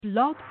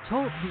Blog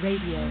Talk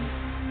Radio.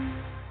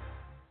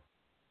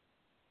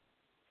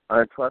 On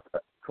our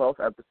 12th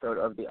episode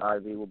of The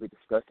Ivy, we'll be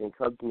discussing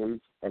Cubs news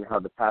and how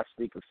the past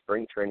week of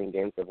spring training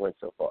games have went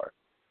so far,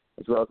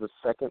 as well as the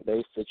second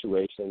base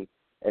situation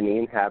and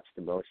Ian Happ's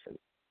demotion.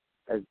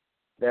 As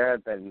there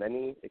have been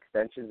many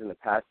extensions in the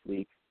past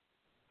week,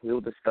 we will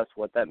discuss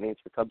what that means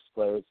for Cubs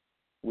players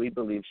we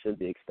believe should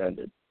be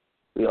extended.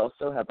 We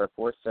also have our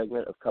fourth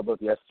segment of Cub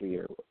of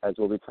Yesteryear, as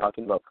we'll be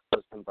talking about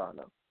Carlos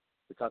Zambrano.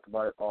 We talk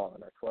about it all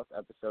in our 12th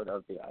episode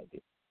of The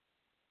Ivy.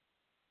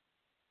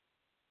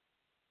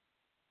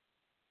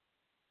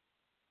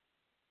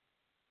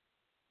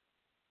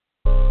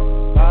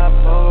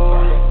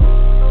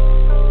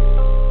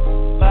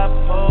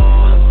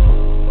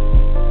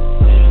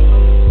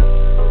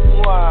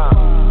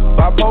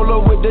 Bipolar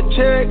with the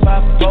check.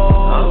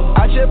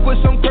 I just put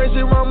some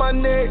crazy around my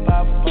neck.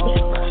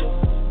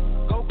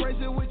 Go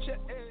crazy with your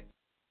ex.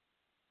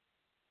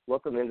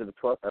 Welcome into the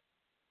 12th episode.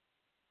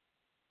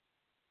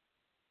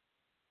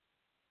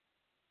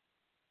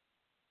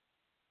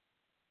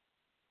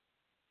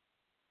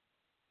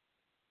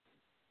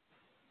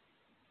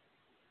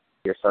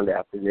 Your Sunday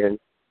afternoon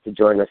to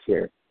join us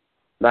here.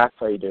 Max,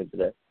 how are you doing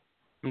today?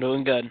 I'm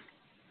doing good.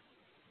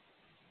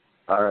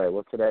 All right,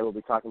 well, today we'll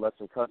be talking about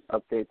some Cubs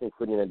updates,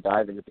 including a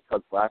dive into the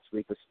Cubs' last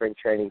week of spring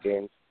training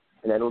games,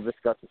 and then we'll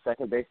discuss the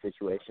second base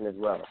situation as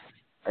well,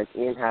 and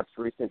Ian Happ's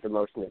recent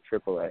demotion at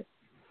AAA,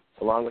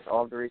 along with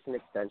all of the recent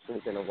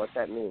extensions and what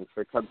that means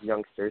for Cubs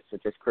youngsters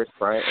such as Chris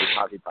Bryant and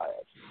Javi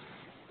Baez.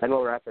 Then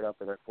we'll wrap it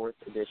up in our fourth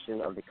edition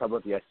of the Cub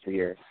of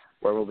Yesteryear,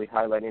 where we'll be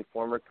highlighting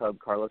former Cub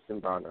Carlos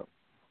Zambrano.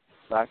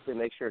 Lastly,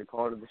 make sure to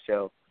call into the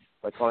show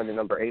by calling the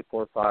number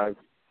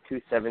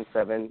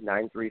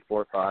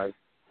 845-277-9345.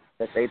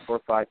 That's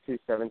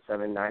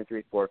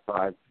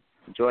 845-277-9345.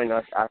 Join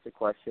us, ask a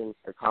question,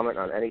 or comment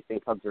on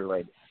anything Cubs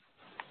related.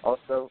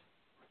 Also,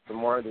 for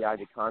more of the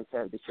Ivy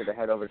content, be sure to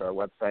head over to our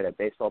website at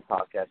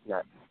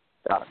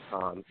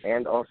baseballpodcastnet.com.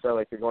 And also,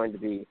 if you're going to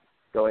be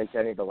going to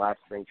any of the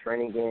last spring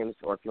training games,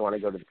 or if you want to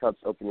go to the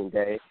Cubs opening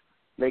day,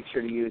 make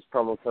sure to use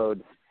promo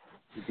code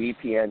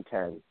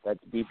BPN10. That's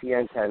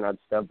BPN10 on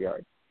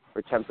StubYard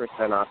for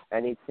 10% off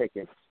any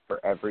tickets for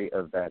every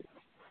event.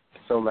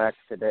 So, Max,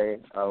 today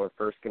we're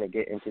first going to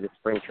get into the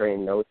spring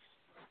training notes,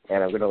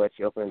 and I'm going to let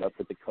you open it up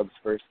with the Cubs'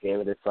 first game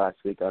of this last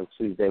week on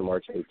Tuesday,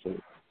 March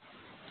 18th.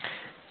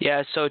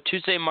 Yeah, so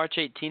Tuesday, March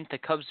 18th, the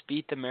Cubs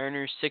beat the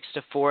Mariners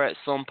 6-4 at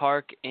Sloan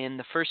Park in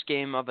the first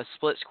game of a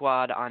split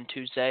squad on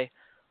Tuesday.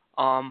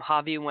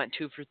 Javi went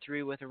 2 for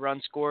 3 with a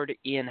run scored.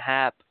 Ian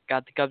Happ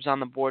got the Cubs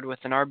on the board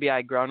with an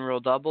RBI ground rule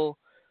double.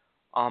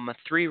 A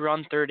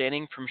 3-run third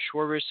inning from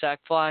Schwarber's sac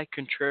fly,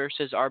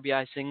 Contreras'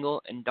 RBI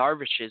single, and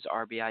Darvish's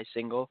RBI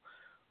single.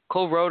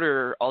 Cole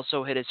Roeder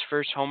also hit his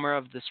first homer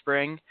of the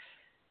spring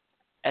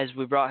as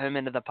we brought him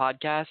into the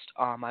podcast.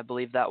 I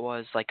believe that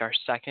was like our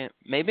second,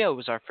 maybe it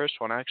was our first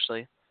one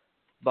actually.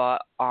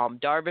 But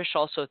Darvish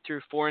also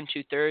threw 4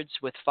 2/3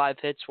 with 5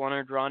 hits, 1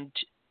 earned run,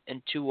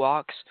 and 2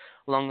 walks,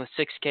 along with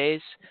 6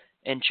 Ks.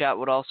 And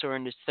Chatwood also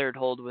earned his third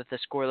hold with a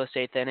scoreless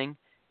 8th inning.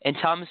 And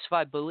Thomas,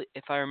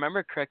 if I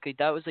remember correctly,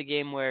 that was a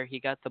game where he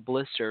got the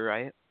blister,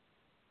 right?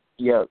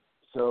 Yeah,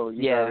 so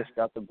Yeah.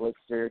 got the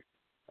blister.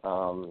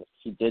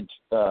 He did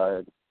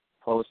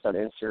post on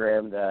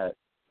Instagram that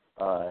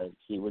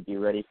he would be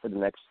ready for the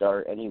next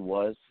start, and he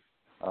was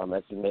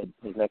as he made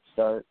his next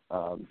start.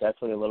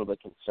 Definitely a little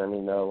bit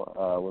concerning, though,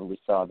 when we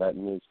saw that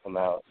news come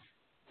out,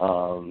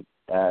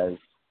 as,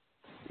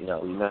 you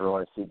know, you never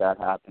want to see that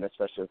happen,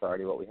 especially with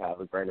already what we have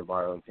with Brandon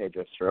Morrow and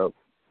Pedro Strop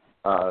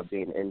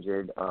being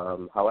injured.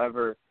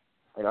 However,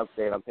 an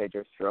update on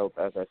Pedro Strop,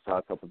 as I saw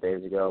a couple of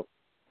days ago,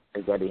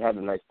 is that he had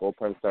a nice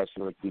bullpen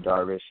session with Yu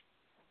Darvish,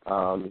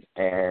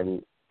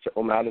 and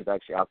Matt is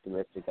actually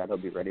optimistic that he'll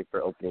be ready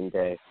for opening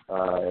day.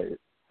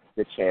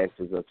 The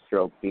chances of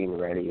Strop being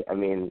ready, I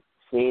mean,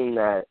 seeing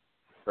that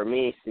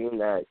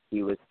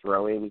he was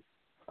throwing,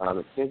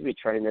 it seems to be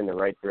trending in the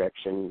right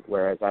direction,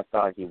 whereas I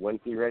thought he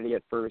wouldn't be ready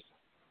at first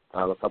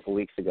a couple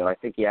weeks ago. I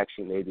think he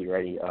actually may be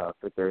ready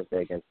for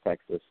Thursday against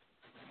Texas.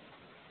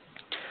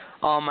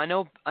 I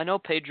know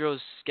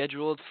Pedro's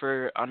scheduled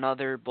for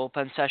another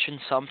bullpen session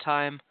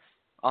sometime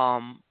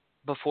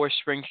before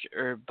spring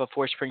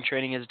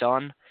training is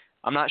done.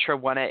 I'm not sure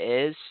when it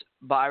is,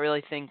 but I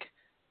really think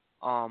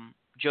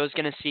Joe's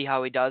going to see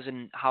how he does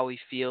and how he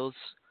feels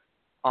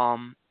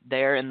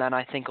there, and then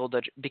I think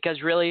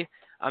because really,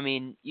 I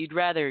mean, you'd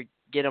rather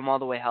get him all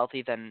the way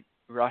healthy than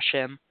rush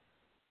him.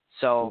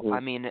 So,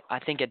 I mean, I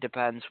think it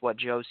depends what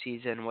Joe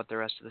sees and what the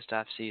rest of the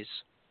staff sees.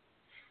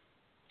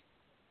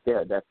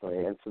 Yeah,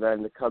 definitely. And so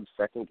then the Cubs'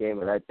 second game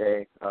of that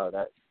day,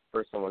 that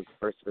first one was the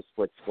first of a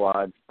split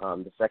squad.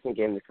 The second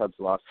game, the Cubs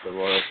lost to the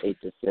Royals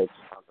 8-6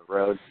 on the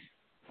road.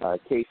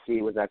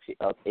 KC was actually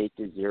up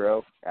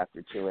 8-0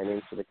 after 2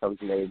 innings, so the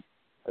Cubs made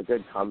a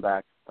good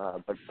comeback,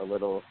 but a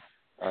little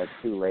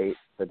too late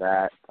for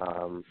that.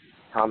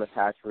 Thomas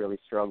Hatch really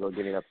struggled,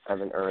 getting up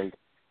 7 earned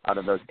out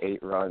of those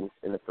 8 runs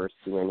in the first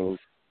 2 innings.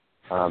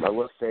 I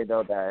will say,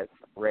 though, that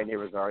Randy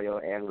Rosario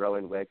and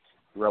Rowan Wicks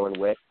Rowan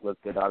Wick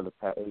looked good out of the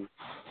pen.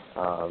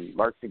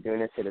 Mark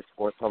Zagunis hit his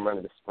 4th home run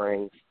of the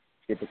spring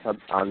to get the Cubs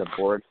on the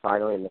board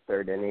finally in the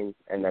 3rd inning.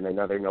 And then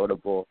another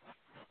notable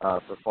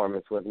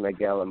performance was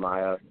Miguel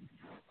Amaya,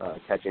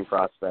 catching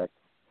prospect,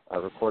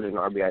 recorded an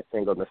RBI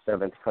single in the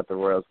 7th, cut the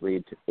Royals'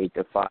 lead to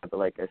 8-5. But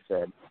like I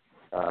said,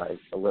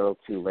 a little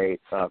too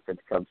late for the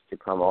Cubs to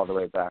come all the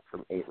way back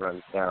from 8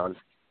 runs down.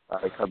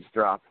 The Cubs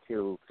dropped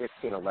to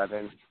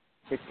 15-11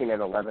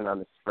 on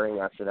the spring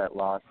after that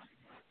loss.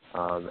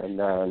 And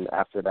then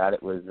after that,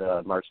 it was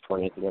March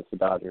 20th against the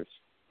Dodgers.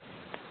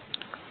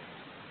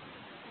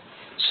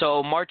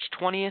 So March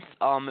 20th, it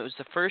was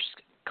the first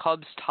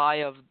Cubs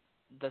tie of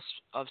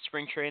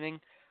spring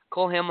training.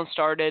 Cole Hamlin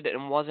started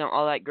and wasn't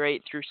all that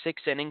great through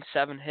 6 innings,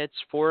 7 hits,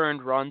 4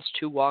 earned runs,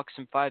 2 walks,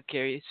 and 5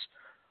 carries.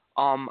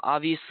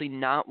 Obviously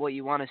not what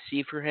you want to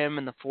see for him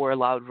in the 4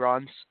 allowed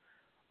runs.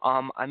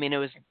 I mean, it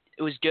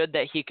was good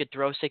that he could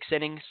throw 6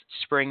 innings.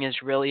 Spring is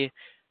really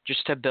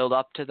just to build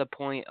up to the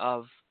point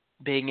of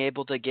being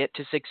able to get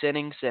to 6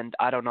 innings, and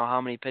I don't know how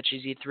many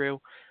pitches he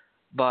threw,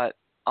 but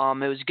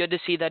it was good to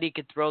see that he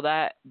could throw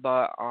that,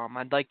 but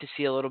I'd like to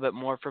see a little bit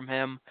more from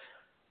him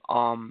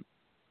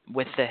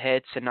with the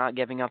hits and not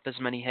giving up as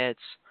many hits.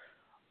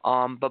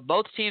 But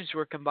both teams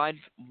were combined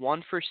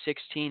 1 for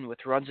 16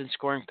 with runs in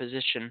scoring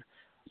position.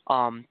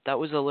 That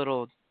was a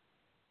little,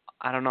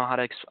 I don't know how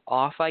to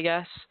off, I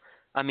guess.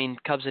 I mean,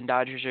 Cubs and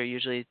Dodgers are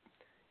usually,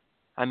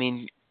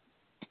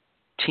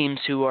 teams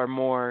who are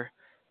more,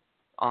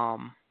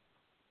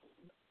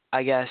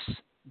 I guess,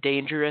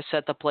 dangerous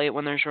at the plate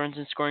when there's runs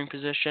in scoring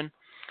position.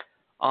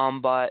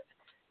 But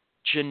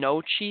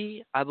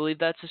Janochi, I believe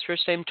that's his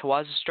first name,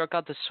 Tawaza struck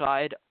out the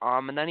side,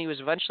 and then he was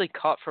eventually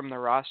cut from the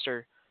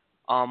roster,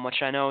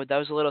 which I know that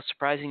was a little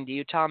surprising to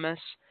you, Thomas.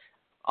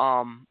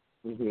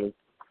 Mm-hmm.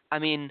 I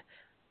mean,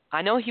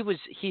 I know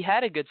he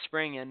had a good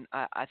spring, and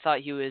I thought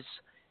he was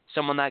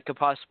someone that could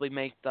possibly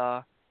make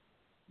the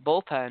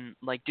bullpen,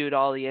 like due to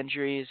all the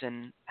injuries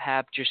and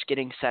Happ just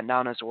getting sent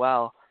down as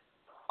well.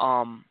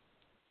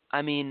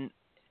 I mean,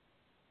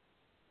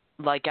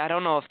 like, I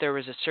don't know if there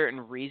was a certain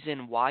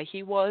reason why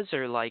he was,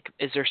 or like,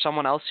 is there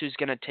someone else who's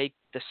going to take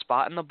the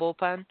spot in the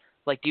bullpen?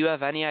 Like, do you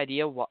have any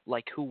idea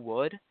who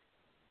would?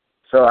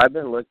 So I've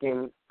been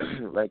looking,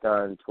 like,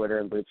 on Twitter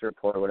and Bleacher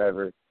Report or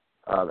whatever,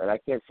 and I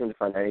can't seem to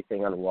find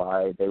anything on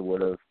why they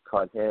would have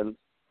cut him,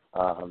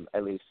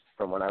 at least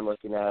from what I'm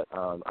looking at.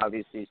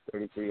 Obviously, he's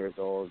 33 years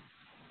old.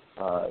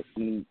 But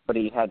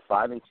he had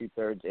 5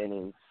 2/3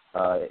 innings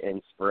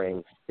in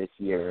spring this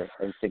year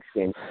and 6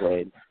 games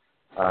played.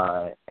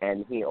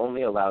 And he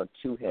only allowed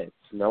 2 hits,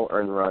 no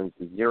earned runs,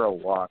 0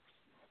 walks,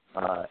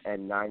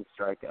 and 9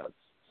 strikeouts.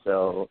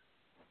 So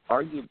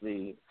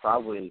arguably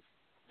probably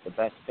the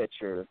best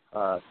pitcher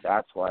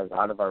stats-wise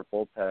out of our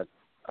bullpen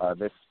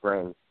this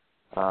spring.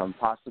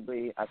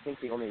 Possibly, I think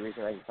the only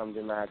reason I can come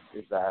to Max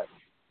is that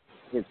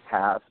his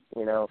past,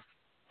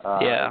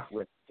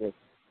 with just,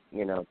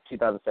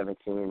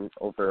 2017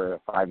 over a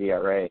 5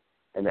 ERA,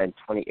 and then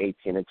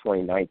 2018 and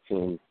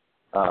 2019,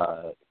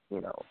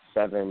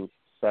 7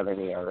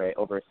 ERA,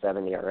 over a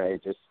 7 ERA,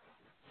 just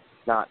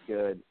not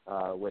good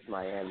with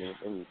Miami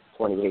in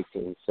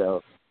 2018.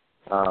 So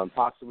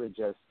possibly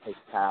just his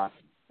past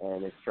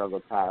and his struggle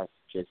past,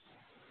 just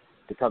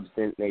the Cubs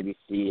didn't maybe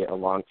see a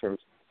long-term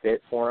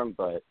fit for him.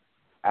 But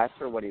as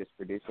for what he was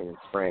producing in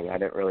spring, I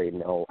didn't really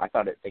know. I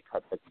thought they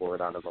cut the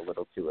cord on him a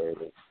little too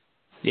early.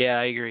 Yeah,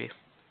 I agree.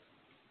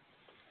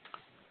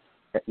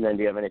 And then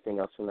do you have anything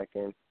else from that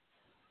game?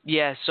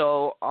 Yeah,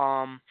 so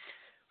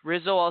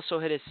Rizzo also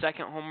hit his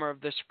 2nd homer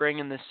of the spring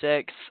in the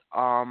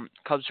 6th.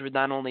 Cubs were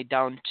then only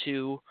down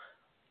 2.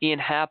 Ian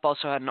Happ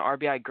also had an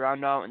RBI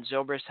ground out, and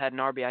Zobrist had an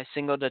RBI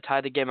single to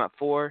tie the game at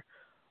 4.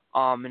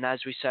 And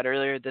as we said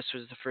earlier, this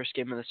was the first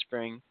game of the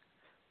spring,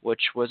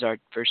 which was our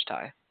first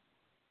tie.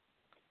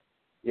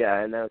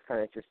 Yeah, and that was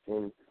kind of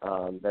interesting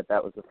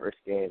that was the first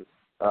game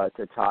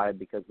to tie,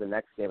 because the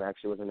next game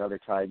actually was another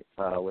tie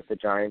with the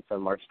Giants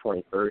on March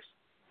 21st,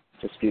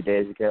 just a few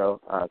days ago.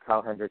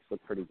 Kyle Hendricks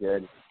looked pretty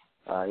good.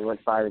 He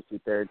went 5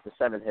 2/3. The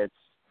 7 hits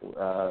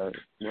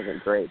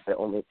wasn't great, but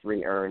only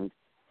 3 earned,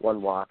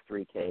 1 walk,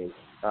 3 Ks.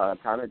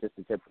 Kind of just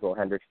a typical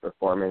Hendricks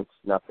performance.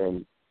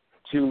 Nothing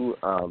too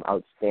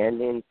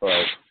outstanding,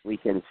 but we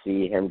can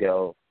see him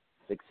go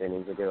 6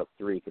 innings and give up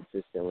 3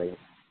 consistently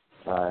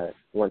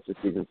once the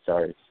season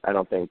starts. I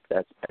don't think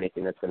that's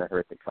anything that's going to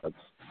hurt the Cubs.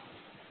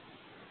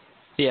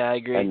 Yeah, I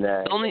agree. And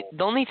then,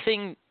 the only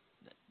thing,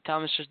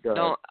 Thomas,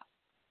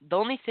 the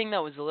only thing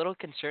that was a little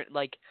concerned,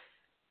 like,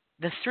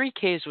 the 3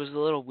 Ks was a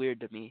little weird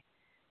to me.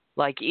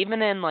 Like,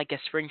 even in, like, a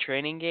spring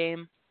training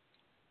game,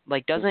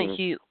 like, doesn't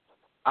he,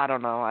 I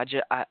don't know, I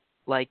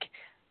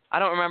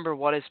don't remember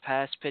what his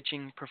past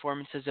pitching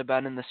performances have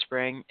been in the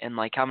spring and,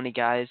 like, how many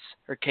guys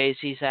or Ks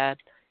he's had,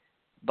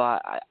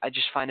 but I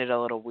just find it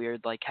a little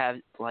weird. Like,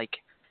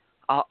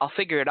 I'll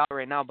figure it out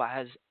right now, but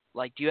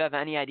do you have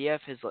any idea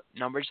if his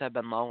numbers have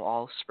been low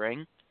all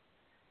spring?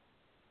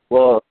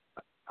 Well,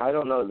 I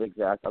don't know the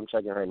exact. I'm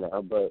checking right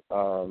now, but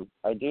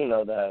I do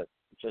know that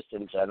just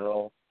in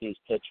general, these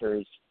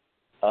pitchers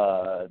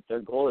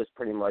their goal is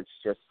pretty much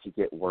just to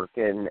get work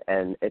in,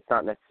 and it's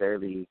not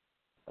necessarily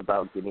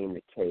about getting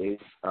the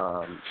Ks,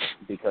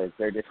 because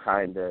they're just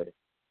kind of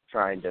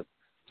trying to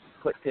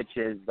put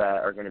pitches that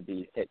are going to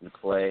be hit and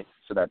play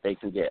so that they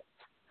can get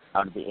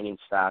out of the innings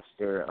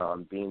faster,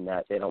 being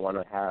that they don't want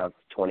to have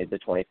 20 to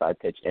 25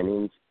 pitch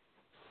innings,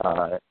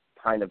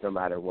 kind of no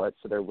matter what.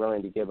 So they're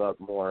willing to give up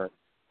more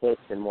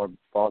hits and more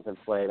balls in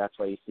play. That's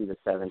why you see the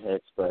 7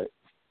 hits, but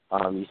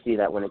you see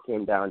that when it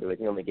came down to it,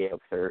 he only gave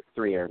up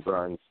 3 earned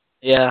runs.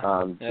 Yeah.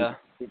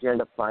 Did you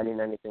end up finding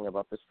anything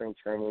about the spring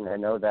training? I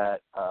know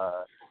that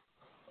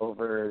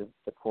over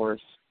the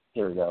course,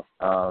 here we go,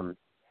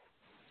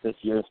 this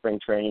year in spring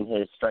training,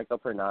 his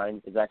strikeout per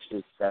 9 is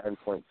actually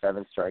 7.7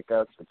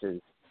 strikeouts, which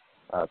is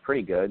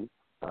pretty good.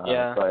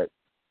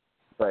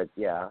 But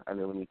yeah, I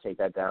mean, when you take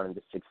that down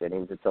into 6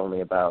 innings, it's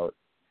only about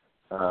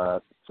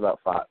 4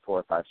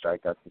 or 5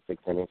 strikeouts in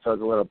 6 innings, so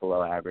it's a little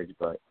below average.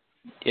 But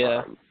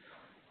yeah,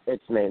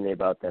 it's mainly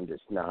about them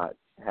just not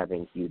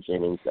having huge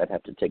innings that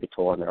have to take a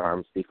toll on their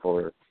arms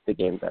before the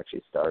games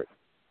actually start.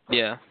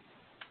 Yeah.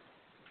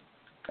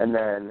 And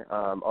then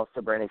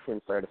also Brandon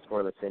Kim started a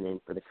scoreless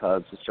inning for the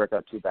Cubs. He struck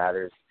out 2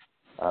 batters.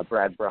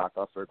 Brad Brock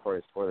also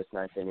recorded a scoreless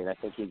 9th inning. I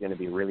think he's going to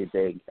be really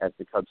big as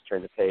the Cubs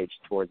turn the page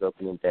towards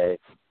opening day,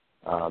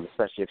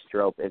 especially if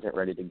Strop isn't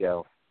ready to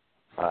go.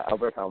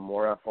 Albert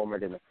Almora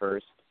homered in the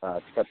first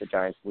to cut the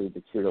Giants' lead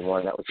to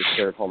 2-1. That was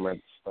the 3rd homer of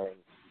the spring.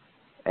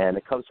 And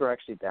the Cubs were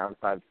actually down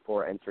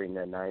 5-4 entering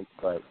the 9th,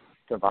 but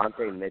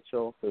Devontae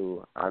Mitchell,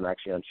 who I'm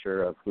actually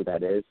unsure of who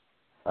that is,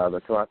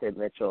 but Devontae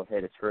Mitchell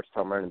hit his first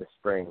home run in the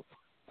spring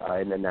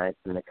in the 9th,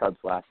 and the Cubs'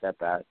 last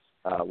at-bats,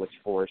 which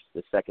forced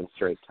the 2nd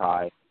straight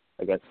tie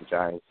against the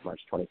Giants March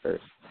 21st.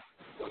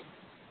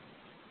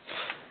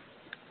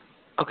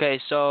 Okay,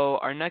 so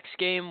our next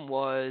game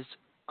was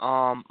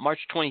March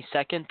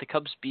 22nd. The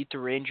Cubs beat the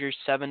Rangers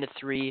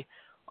 7-3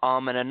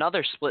 in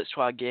another split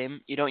squad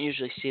game. You don't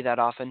usually see that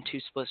often, 2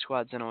 split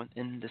squads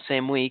in the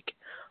same week.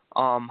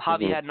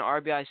 Javi had an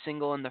RBI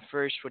single in the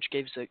first, which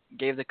gave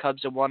the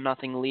Cubs a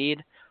 1-0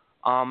 lead.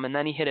 And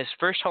then he hit his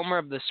first homer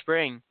of the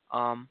spring,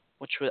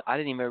 which I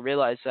didn't even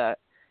realize that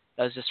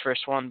was his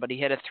first one, but he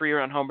hit a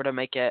 3-run homer to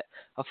make it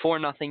a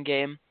 4-0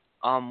 game.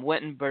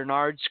 Wynton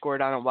Bernard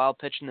scored on a wild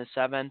pitch in the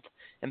 7th,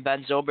 and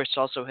Ben Zobrist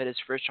also hit his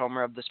first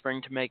homer of the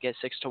spring to make it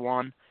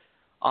 6-1.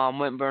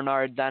 Wynton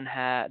Bernard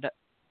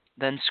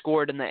then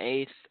scored in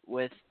the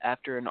 8th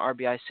after an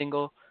RBI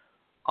single.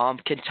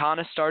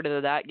 Quintana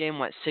started that game,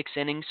 went 6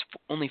 innings,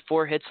 only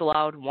 4 hits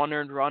allowed, 1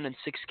 earned run, and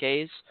 6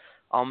 Ks.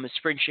 His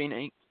spring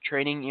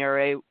training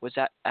ERA was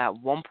at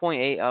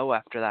 1.80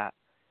 after that.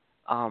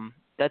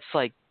 That's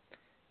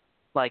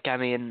I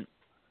mean,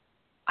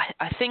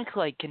 I think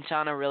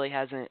Quintana really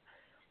hasn't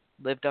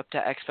lived up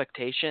to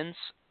expectations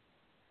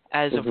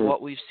as of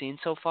what we've seen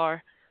so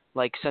far,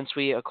 since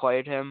we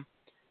acquired him.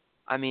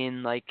 I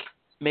mean,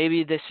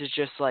 maybe this is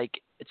just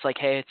it's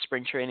hey, it's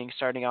spring training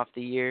starting off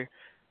the year.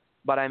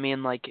 But I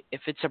mean,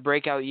 if it's a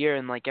breakout year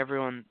and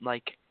everyone,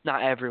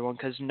 not everyone,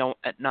 because not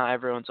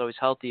everyone's always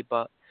healthy,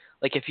 but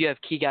if you have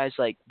key guys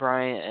like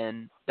Bryant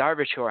and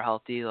Darvish who are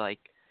healthy,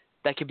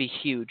 that could be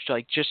huge,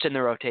 just in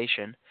the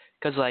rotation.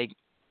 Because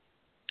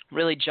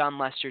really, John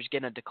Lester's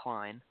gonna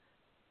decline.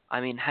 I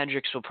mean,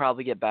 Hendricks will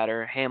probably get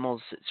better.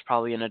 Hamels is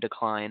probably gonna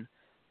decline.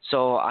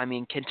 So I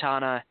mean,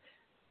 Quintana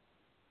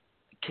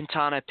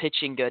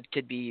pitching good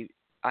could be,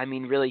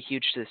 really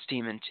huge to this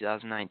team in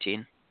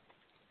 2019.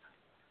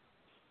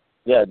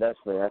 Yeah,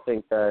 definitely. I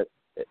think that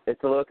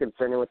it's a little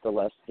concerning with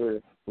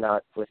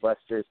not with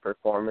Lester's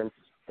performance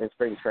in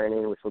spring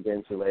training, which we'll get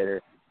into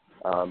later,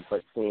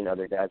 but seeing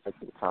other guys like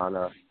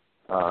Quintana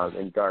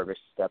and Darvish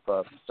step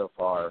up so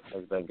far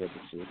has been good to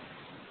see.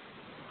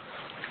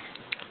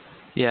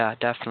 Yeah,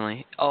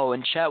 definitely. Oh,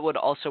 and Chatwood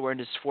also earned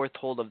his 4th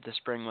hold of the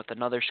spring with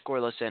another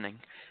scoreless inning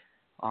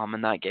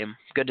in that game.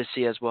 Good to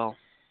see as well.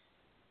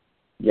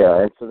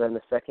 Yeah, and so then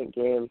the second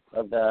game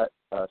of that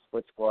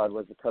split squad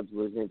was the Cubs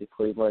losing to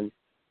Cleveland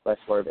by a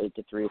score of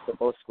 8-3. So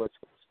both split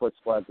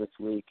squads this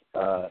week,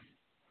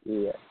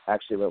 we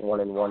actually went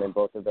 1-1 in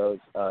both of those.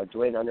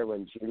 Dwayne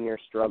Underwood Jr.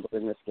 struggled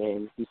in this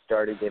game. He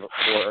started, gave up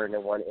 4 earned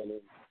in 1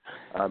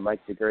 inning. Mike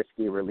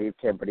Zagorski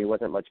relieved him, but he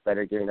wasn't much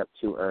better, giving up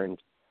 2 earned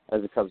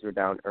as the Cubs were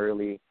down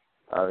early.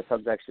 The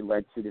Cubs actually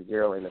led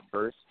 2-0 in the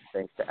first,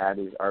 thanks to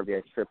Addy's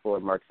RBI triple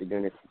and Mark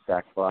Zagunis'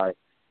 sac fly,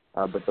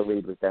 but the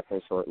lead was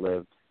definitely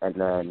short-lived. And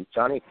then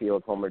Johnny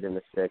Field homered in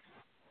the 6th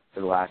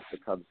to last the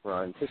Cubs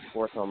run, his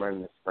 4th home run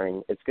in the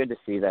spring. It's good to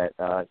see that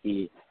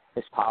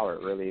his power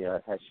really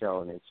has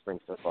shown in spring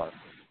so far.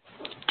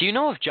 Do you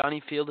know if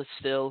Johnny Field is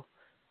still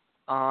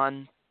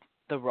on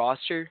the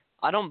roster?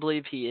 I don't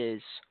believe he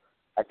is.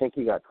 I think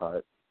he got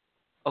caught.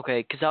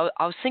 Okay, because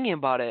I was thinking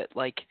about it.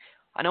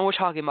 I know we're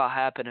talking about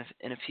Happ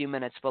in a few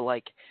minutes, but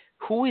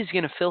who is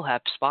going to fill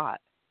Happ's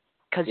spot?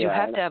 Because you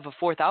have to have a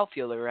 4th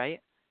outfielder, right?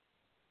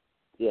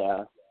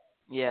 Yeah.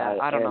 Yeah,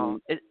 I don't know.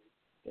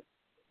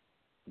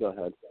 Go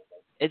ahead.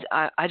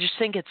 I just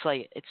think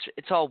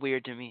it's all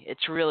weird to me.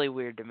 It's really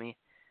weird to me.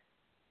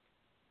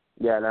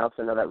 Yeah, and I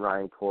also know that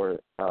Ryan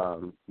Court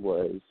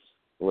was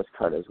was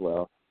cut as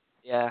well.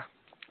 Yeah.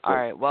 All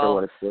right. For Well,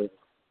 what it's worth.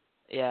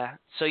 yeah.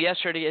 So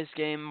yesterday's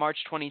game, March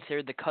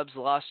 23rd, the Cubs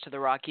lost to the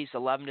Rockies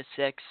 11-6.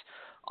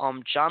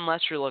 John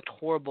Lester looked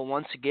horrible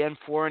once again.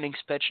 4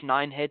 innings pitched,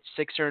 9 hits,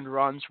 6 earned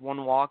runs,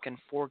 1 walk, and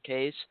 4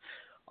 Ks.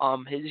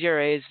 His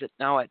ERA is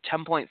now at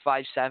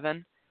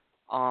 10.57.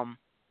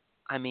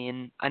 I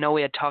mean, I know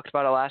we had talked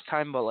about it last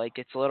time, but like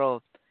it's a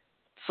little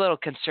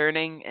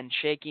concerning and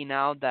shaky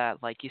now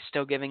that like he's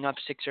still giving up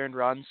 6 earned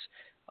runs,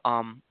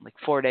 like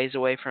 4 days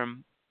away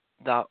from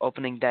the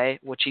opening day,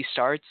 which he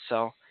starts.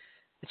 So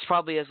it's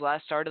probably his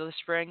last start of the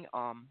spring.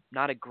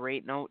 Not a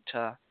great note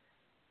to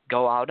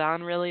go out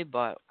on really,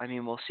 but I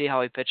mean we'll see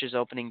how he pitches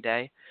opening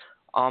day.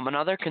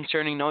 Another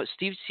concerning note: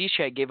 Steve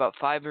Cishek gave up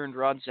 5 earned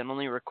runs and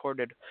only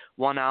recorded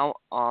 1 out.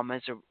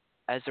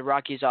 As the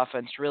Rockies'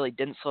 offense really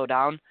didn't slow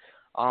down.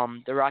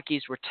 The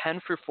Rockies were 10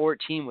 for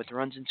 14 with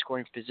runs in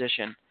scoring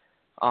position.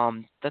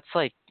 That's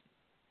like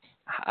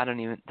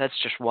that's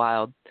just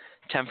wild.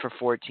 10 for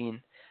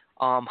 14.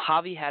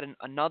 Javi had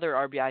another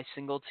RBI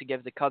single to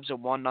give the Cubs a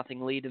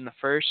 1-0 lead in the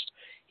first.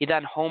 He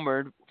then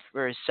homered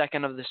for his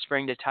second of the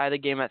spring to tie the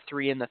game at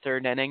 3 in the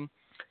third inning.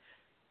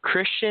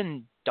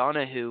 Christian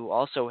Donahue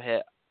also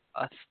hit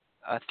a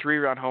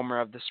 3-run homer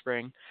of the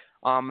spring.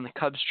 And the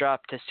Cubs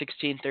dropped to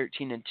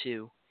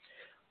 16-13-2.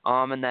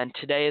 And then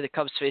today the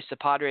Cubs face the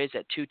Padres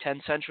at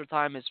 2:10 Central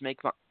Time as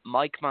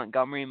Mike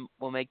Montgomery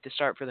will make the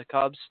start for the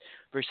Cubs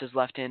versus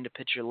left-handed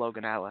pitcher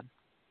Logan Allen.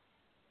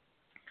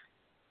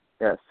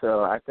 Yeah,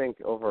 so I think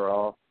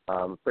overall,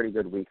 pretty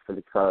good week for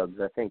the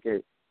Cubs. I think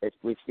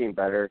we've seen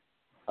better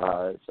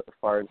so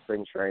far in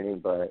spring training,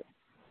 but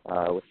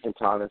with Tim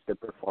Thomas,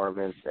 good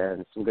performance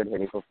and some good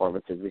hitting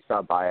performances. We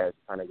saw Baez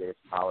kind of get his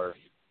power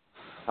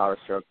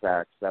stroke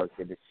back, so that was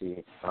good to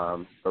see.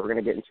 But we're going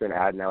to get into an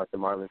ad now with the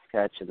Marlins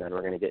catch, and then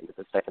we're going to get into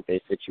the second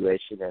base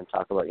situation and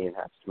talk about Ian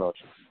Happ's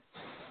promotion.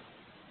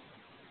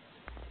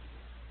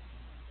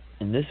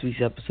 In this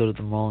week's episode of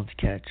the Marlins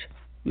catch,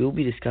 we will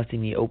be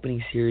discussing the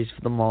opening series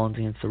for the Marlins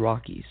against the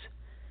Rockies.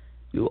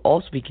 We will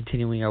also be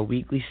continuing our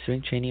weekly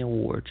spring training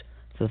awards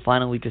for the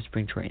final week of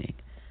spring training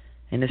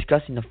and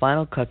discussing the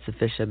final cuts the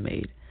fish have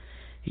made.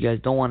 You guys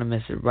don't want to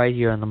miss it right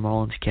here on the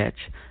Marlins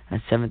catch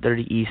at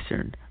 7:30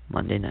 Eastern,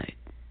 Monday night.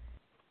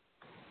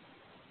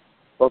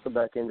 Welcome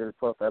back into the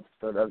 12th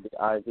episode of the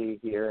IV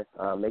here.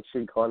 Make sure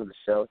you call into the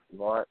show if you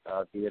want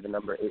via the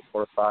number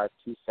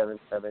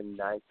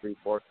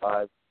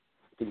 845-277-9345.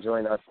 You can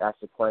join us, ask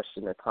a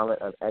question, or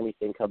comment on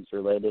anything Cubs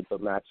related.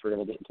 But Max, we're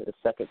going to get into the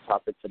second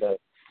topic today,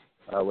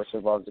 which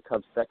involves the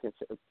Cubs' second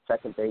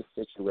base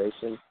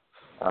situation,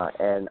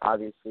 and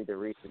obviously the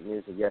recent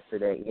news of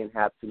yesterday, Ian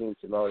Happ being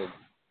demoted.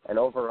 And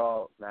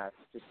overall, Max,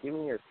 just give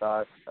me your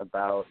thoughts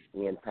about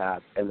Ian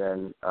Happ, and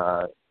then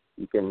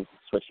you can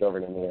switch over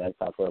to me and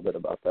talk a little bit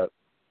about that.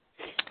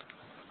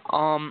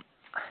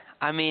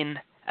 I mean,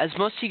 as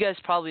most of you guys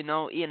probably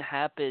know, Ian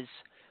Happ is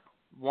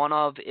one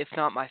of, if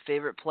not my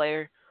favorite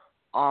player.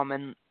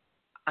 And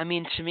I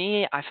mean, to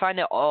me, I find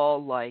it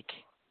all like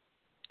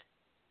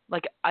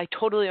I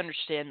totally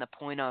understand the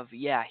point of,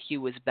 yeah, he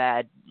was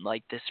bad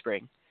like this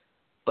spring.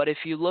 But if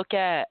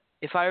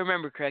I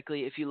remember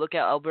correctly, if you look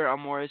at Albert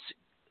Almora's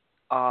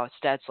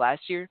stats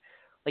last year,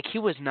 like he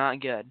was not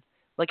good.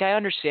 Like I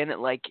understand that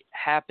like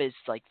Happ is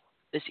like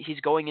this,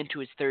 he's going into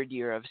his third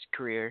year of his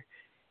career,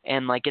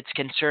 and like it's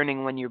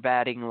concerning when you're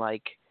batting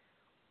like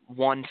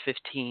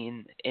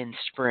 115 in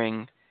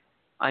spring.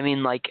 I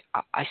mean, like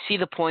I see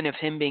the point of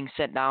him being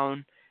sent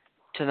down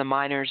to the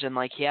minors, and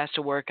like he has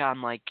to work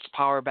on like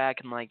power back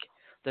and like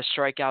the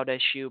strikeout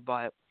issue.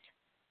 But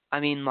I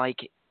mean,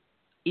 like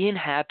Ian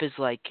Happ is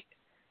like,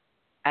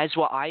 as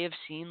what I have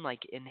seen,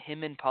 like in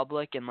him in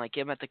public and like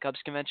him at the Cubs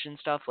convention and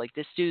stuff, like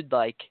this dude,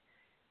 like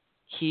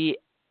he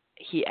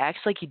acts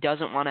like he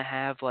doesn't want to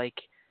have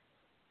like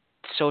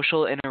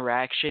social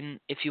interaction,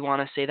 if you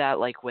want to say that,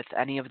 like with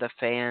any of the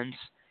fans.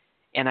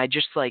 And I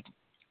just like,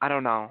 I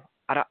don't know.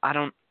 I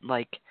don't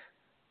like,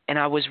 and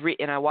I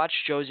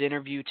watched Joe's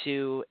interview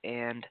too,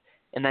 and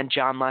then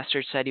John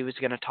Lester said he was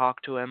going to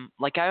talk to him.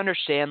 Like I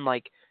understand,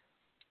 like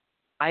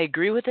I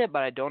agree with it,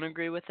 but I don't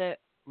agree with it.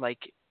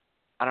 Like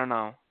I don't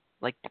know.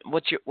 Like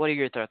what are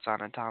your thoughts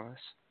on it, Thomas?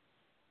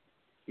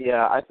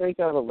 Yeah, I think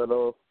I'm a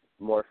little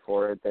more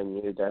for it than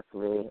you,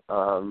 definitely.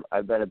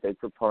 I've been a big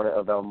proponent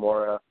of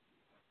Almora.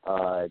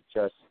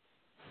 Just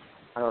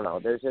I don't know.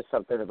 There's just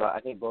something about, I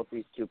think both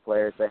these two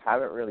players, they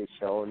haven't really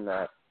shown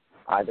that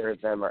either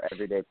of them are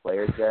everyday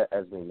players yet,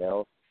 as we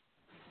know.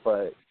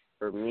 But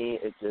for me,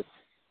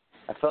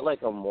 I felt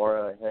like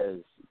Almora has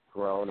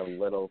grown a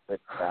little bit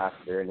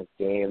faster in his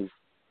game.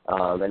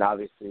 And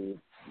obviously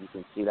you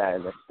can see that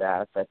in the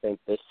stats. I think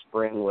this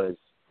spring was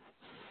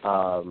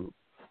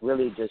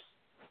really just,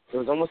 it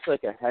was almost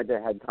like a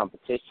head-to-head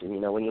competition.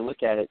 You know, when you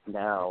look at it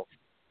now,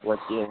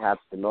 once Ian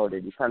Happ's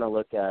demoted, you kind of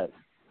look at,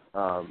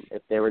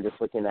 if they were just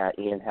looking at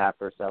Ian Happ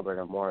versus Albert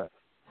Almora,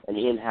 and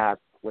Ian Happ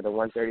with a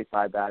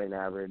 135 batting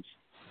average,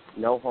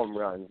 no home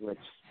runs, which,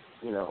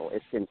 you know,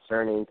 is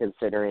concerning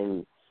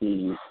considering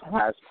he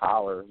has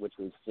power, which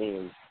we've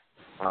seen.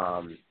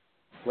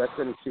 less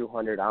than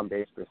 200 on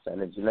base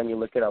percentage. And then you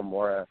look at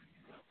Almora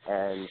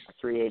and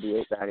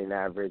 388 batting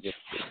average. It's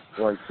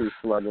 1-2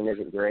 slugging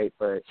isn't great,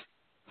 but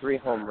 3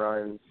 home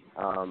runs.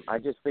 I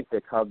just think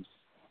the Cubs.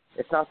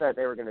 It's not that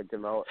they were going to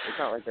demote. It's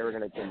not like they were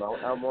going to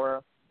demote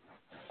Almora.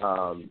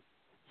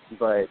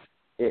 But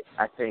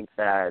I think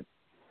that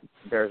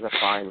there's a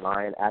fine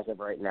line as of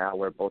right now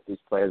where both these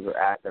players are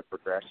at their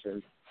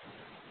progression.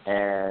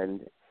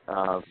 And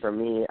for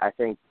me, I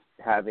think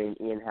having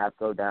Ian Happ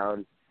go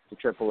down to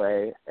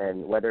AAA,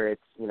 and whether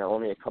it's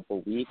only a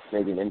couple weeks,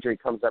 maybe an injury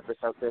comes up or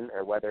something,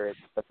 or whether it's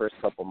the first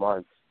couple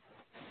months,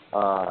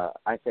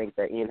 I think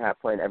that Ian Happ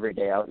playing every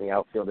day out in the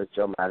outfield, as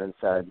Joe Madden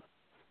said,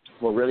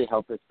 will really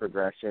help his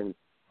progression,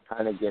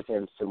 kind of give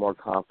him some more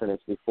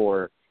confidence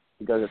before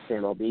he goes to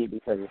MLB.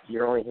 Because if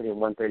you're only hitting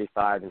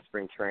 135 in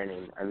spring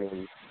training, I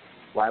mean,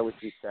 why would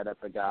you set up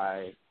a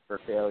guy for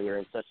failure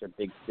in such a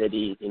big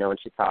city, in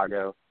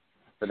Chicago,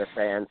 for the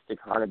fans to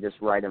kind of just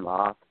write him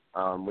off?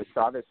 We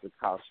saw this with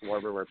Kyle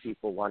Schwarber, where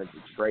people wanted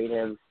to trade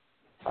him,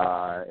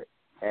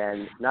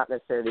 and not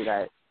necessarily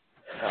that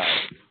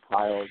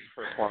Kyle's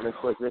performance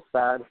was this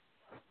bad,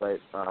 but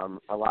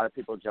a lot of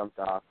people jumped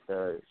off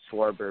the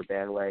Schwarber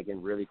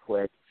bandwagon really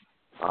quick,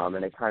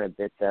 and it kind of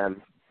bit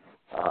them,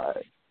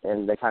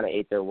 and they kind of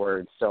ate their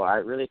words. So I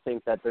really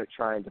think that they're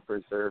trying to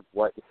preserve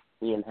what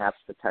Ian Happ's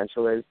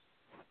potential is,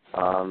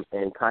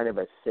 and kind of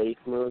a safe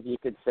move, you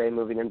could say,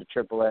 moving into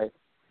AAA.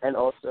 And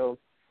also,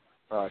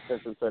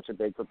 since I'm such a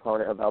big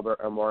proponent of Albert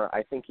Almora,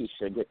 I think he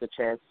should get the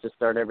chance to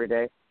start every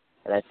day.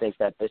 And I think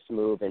that this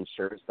move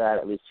ensures that,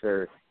 at least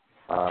for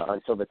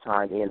until the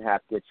time Ian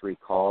Happ gets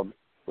recalled,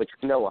 which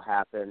we know will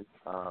happen.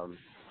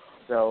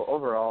 So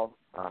overall,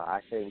 I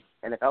think,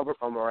 and if Albert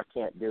Almora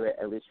can't do it,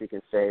 at least we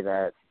can say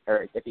that,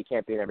 or if he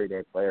can't be an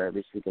everyday player, at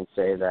least we can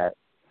say that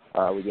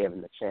we gave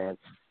him the chance.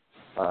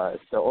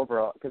 So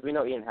overall, because we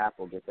know Ian Happ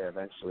will get there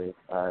eventually,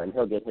 and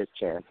he'll get his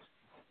chance.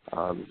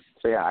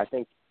 So yeah, I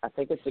think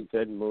it's a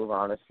good move,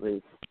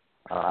 honestly.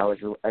 I was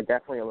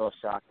definitely a little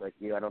shocked like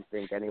you. I don't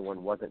think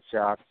anyone wasn't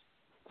shocked,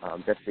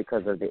 just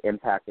because of the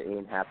impact that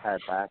Ian Happ had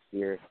last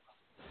year.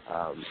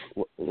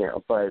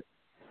 But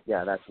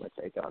yeah, that's my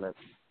take on it.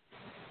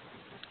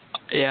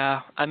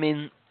 Yeah, I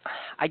mean,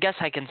 I guess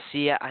I can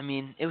see it. I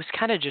mean, it was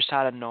kind of just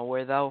out of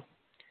nowhere though,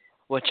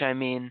 which, I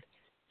mean,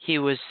 he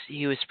was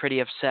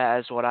pretty upset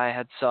as what I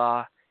had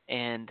saw,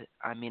 and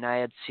I mean, I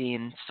had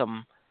seen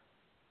some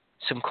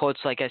quotes,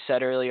 like I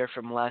said earlier,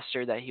 from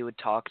Lester, that he would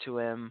talk to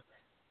him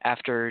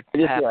after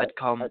Happ had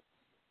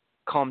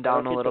calmed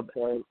down a little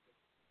bit.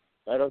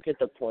 I don't get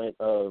the point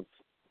of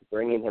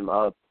bringing him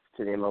up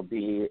to the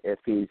MLB if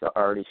he's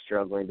already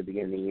struggling to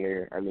begin the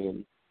year. I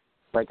mean,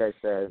 like I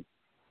said,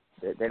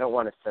 they don't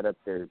want to set up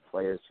their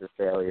players for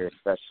failure,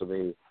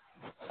 especially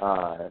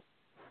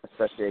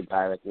a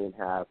guy like Ian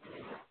Happ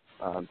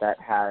that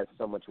has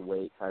so much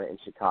weight kind of in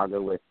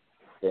Chicago with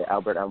the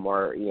Albert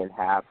Almora or Ian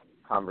Happ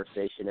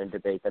conversation and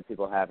debate that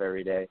people have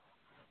every day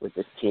with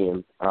this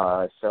team.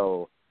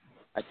 So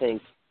I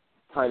think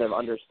kind of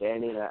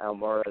understanding that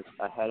Almora is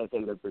ahead of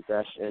him in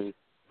progression,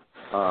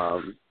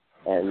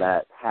 and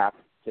that Happ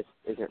just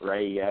isn't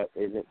ready yet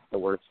isn't the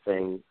worst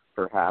thing,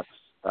 perhaps,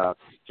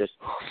 just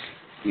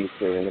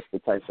future and his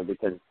potential,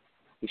 because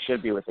he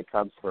should be with the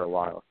Cubs for a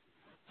while.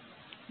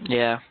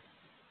 Yeah.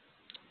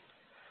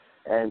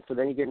 And so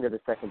then you get into the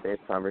second base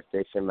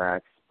conversation,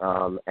 Max.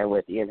 And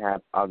with Ian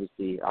Happ,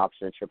 obviously,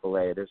 option at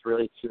AAA, there's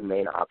really two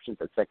main options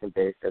at second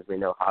base. As we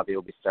know, Javi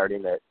will be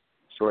starting at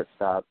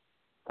shortstop.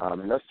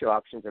 And those two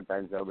options are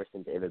Ben Zobrist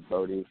and David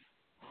Bodie.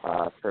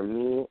 For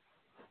me,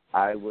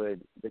 I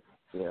would,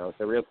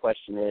 the real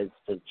question is,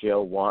 does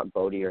Joe want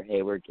Bodie or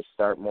Hayward to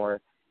start more?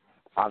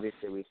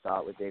 Obviously, we saw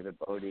it with David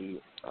Bodie,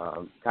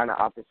 kind of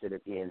opposite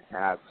of Ian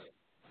Happ.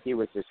 He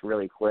was just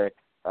really quick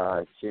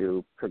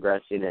to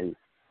progressing and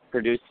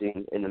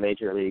producing in the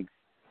major leagues.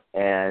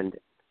 And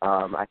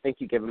I think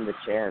you give him the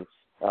chance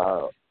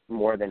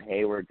more than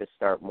Hayward to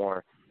start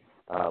more.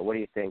 What do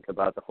you think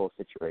about the whole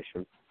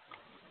situation?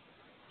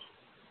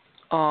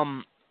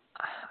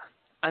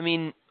 I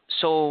mean,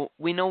 so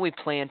we know we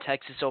play in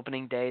Texas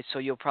opening day, so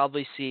you'll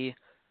probably see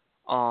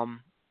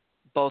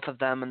both of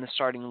them in the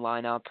starting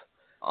lineup.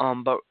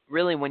 But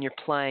really, when you're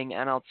playing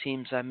NL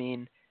teams, I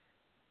mean,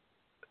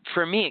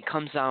 for me, it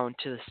comes down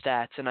to the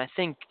stats, and I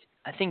think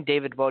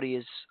David Bodie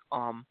is,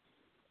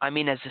 I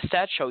mean, as the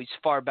stats show, he's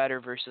far better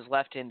versus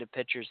left-handed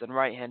pitchers than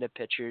right-handed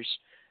pitchers.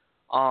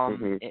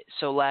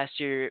 So last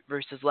year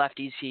versus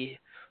lefties, he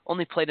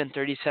only played in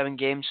 37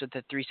 games with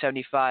a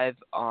 375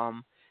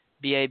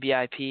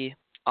 BABIP,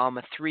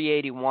 a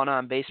 381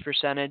 on base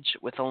percentage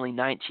with only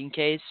 19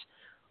 Ks,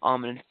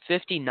 and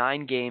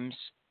 59 games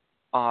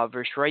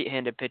versus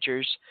right-handed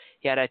pitchers,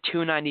 he had a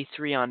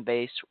 293 on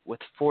base with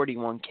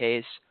 41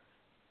 Ks.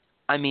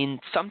 I mean,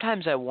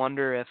 sometimes I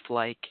wonder if,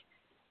 like,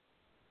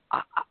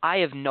 I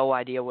have no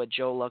idea what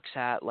Joe looks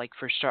at. Like,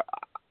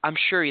 I'm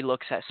sure he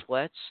looks at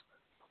splits,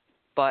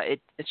 but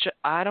it's just,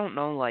 I don't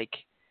know. Like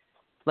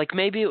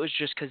maybe it was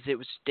just because it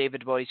was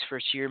David Bodie's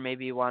first year.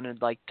 Maybe he wanted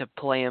to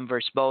play him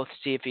versus both,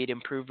 see if he'd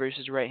improve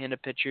versus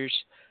right-handed pitchers.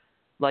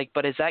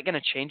 but is that going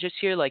to change this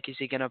year? Like, is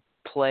he going to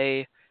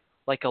play,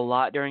 like, a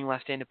lot during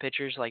left-handed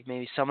pitchers, like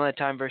maybe some of the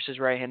time versus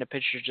right-handed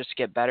pitchers just to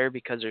get better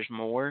because there's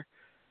more?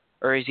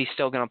 Or is he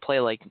still going to play,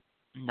 like,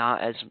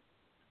 not as,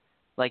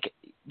 like,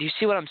 do you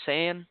see what I'm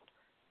saying?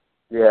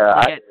 Yeah,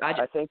 Like,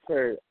 I think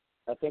for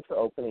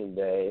opening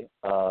day,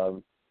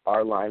 our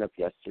lineup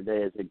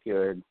yesterday is a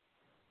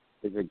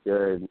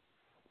good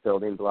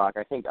building block.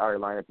 I think our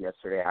lineup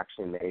yesterday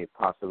actually may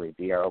possibly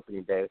be our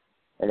opening day.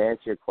 And to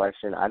answer your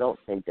question, I don't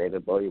think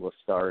David Bodie will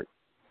start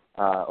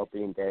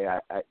opening day,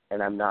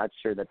 and I'm not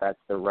sure that that's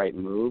the right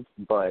move.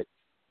 But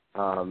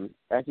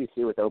as you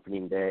see with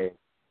opening day,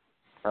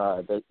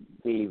 the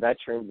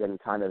veterans and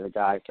kind of the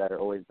guys that have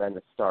always been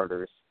the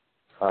starters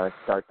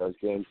start those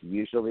games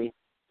usually.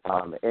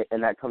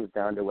 And that comes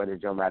down to whether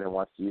Joe Madden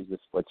wants to use the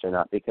splits or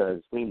not,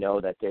 because we know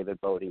that David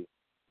Bodie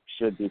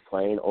should be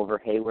playing over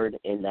Hayward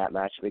in that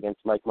matchup against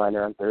Mike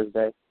Minor on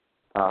Thursday.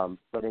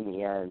 But in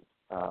the end,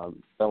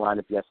 the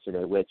lineup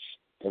yesterday, which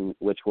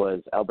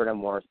was Albert M.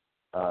 Morris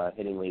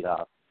hitting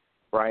leadoff,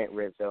 Bryant,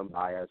 Rizzo, and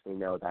Baez, we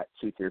know that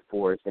 2 through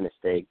 4 is going to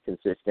stay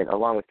consistent,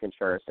 along with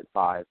Contreras at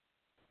 5.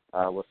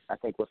 I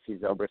think we'll see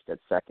Zobrist at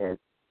second.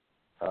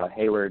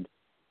 Hayward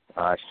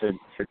should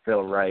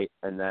fill right,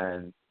 and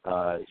then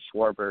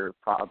Schwarber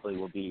probably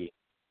will be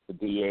the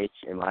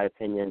DH, in my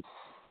opinion.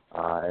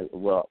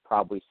 We'll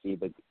probably see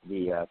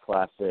the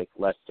classic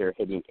Lester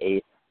hitting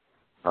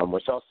 8th,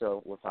 which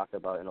also we'll talk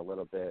about in a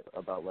little bit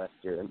about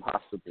Lester, and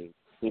possibly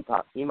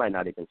he might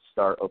not even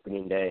start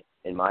opening day,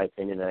 in my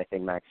opinion, and I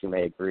think Max, you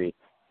may agree.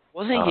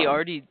 Wasn't he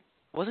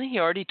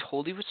already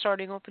told he was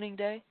starting opening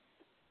day?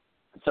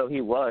 So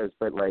he was,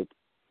 but like,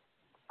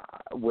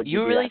 would you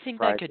be really that think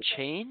that could surprised?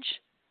 change?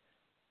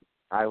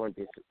 I wouldn't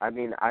be. I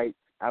mean, I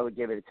would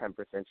give it a 10%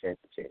 chance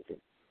of changing.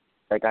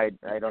 Like, I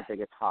don't think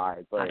it's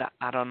high, but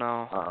I don't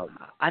know.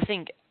 I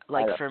think,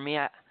 like, for me,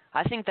 I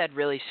think that'd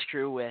really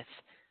screw with,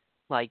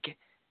 like,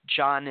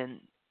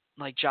 John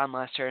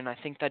Lester, and I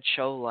think that'd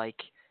show, like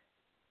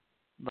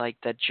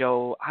that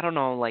Joe, I don't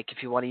know, like,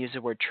 if you want to use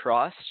the word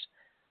trust,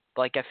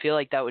 but, like, I feel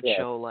like that would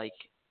show, like,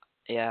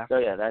 yeah. So,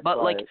 yeah, that's but,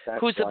 why, like,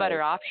 who's the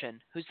better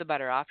option? Who's the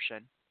better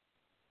option?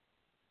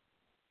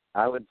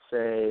 I would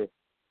say,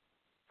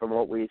 from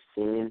what we've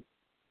seen,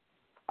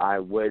 I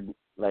would,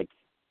 like,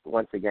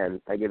 once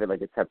again, I give it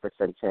like a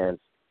 10% chance.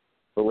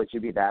 But would you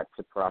be that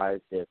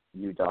surprised if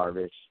Yu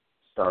Darvish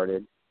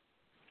started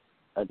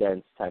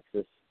against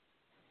Texas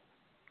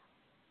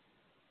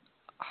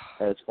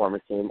and his former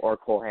team, or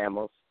Cole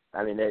Hamels?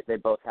 I mean, they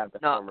both have the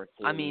former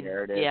team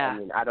narrative. Yeah. I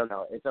mean, I don't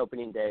know. It's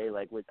opening day.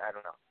 Like, I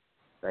don't know.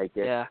 Like,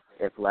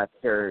 if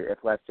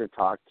Lester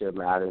talked to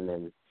Madden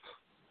and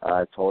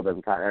told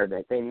him kind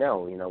of, they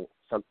know,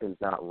 something's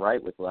not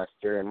right with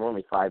Lester, and we're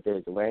only 5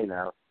 days away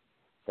now.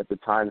 That the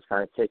time's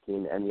kind of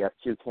ticking, and you have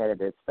two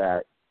candidates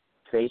that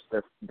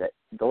that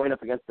going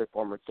up against their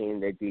former team,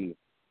 they'd be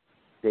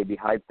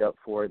hyped up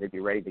for, they'd be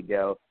ready to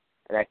go.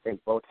 And I think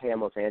both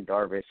Hamels and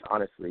Darvish,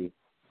 honestly,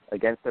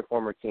 against their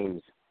former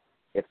teams,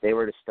 if they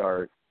were to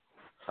start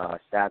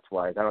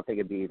stats-wise, I don't think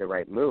it'd be the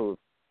right move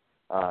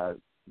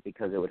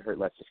because it would hurt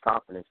Lester's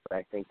confidence. But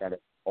I think that if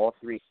all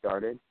three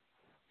started,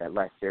 that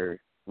Lester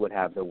would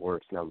have the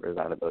worst numbers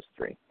out of those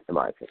three, in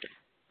my opinion.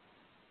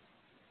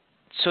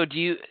 So do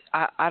you?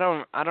 I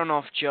don't know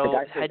if Joe.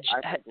 I think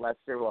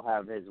Lester will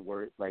have his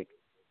worst. Like,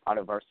 out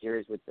of our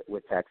series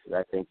with Texas,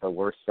 I think the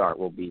worst start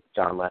will be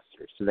John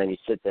Lester. So then you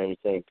sit there and you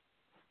think,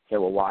 okay,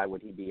 well, why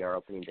would he be our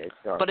opening day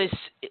start? But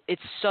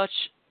it's such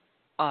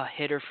a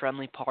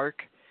hitter-friendly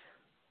park.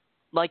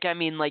 Like, I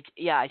mean, like,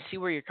 yeah, I see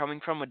where you're coming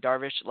from with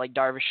Darvish. Like,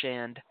 Darvish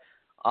and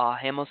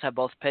Hamels have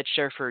both pitched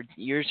there for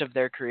years of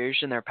their careers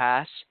in their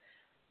past.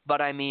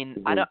 But I mean,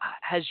 Mm-hmm.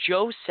 Has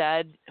Joe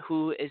said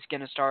who is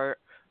going to start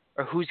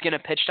or who's going to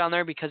pitch down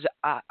there? Because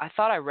I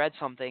thought I read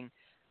something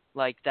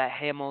like that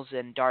Hamels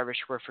and Darvish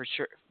were for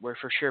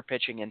sure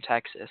pitching in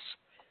Texas.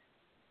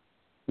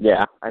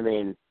 Yeah, I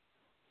mean,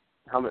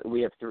 how many?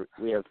 We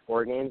have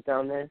 4 games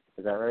down there.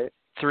 Is that right?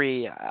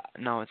 3.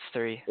 No, it's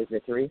 3. Is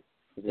it 3? Is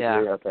it Yeah.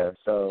 3? Okay.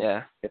 So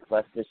yeah. if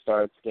Lester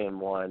starts game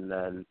 1,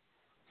 then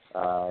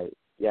I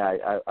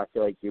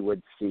feel like you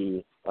would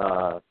see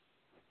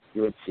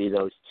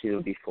those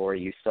two before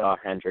you saw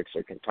Hendricks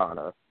or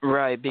Quintana.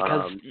 Right,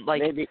 because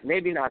like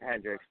maybe not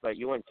Hendricks, but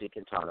you wouldn't see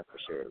Quintana for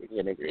sure. We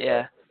can agree.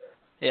 Yeah.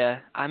 Yeah.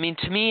 I mean,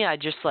 to me, I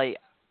just like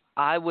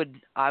I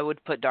would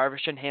put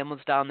Darvish and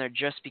Hamels down there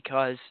just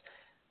because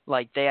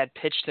like they had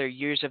pitched their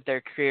years of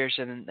their careers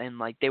and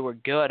like they were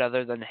good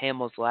other than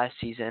Hamels last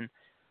season.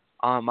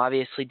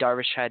 Obviously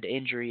Darvish had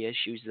injury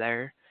issues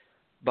there,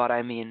 but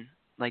I mean,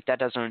 like that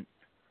doesn't.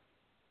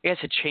 I guess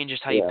it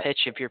changes how you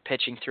pitch if you're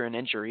pitching through an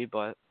injury,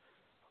 but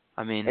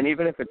I mean. And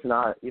even if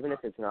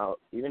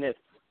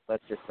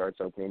Lester starts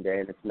opening day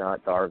and it's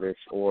not Darvish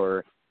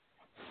or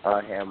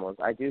Hamels,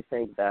 I do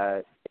think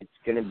that it's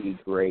going to be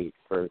great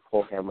for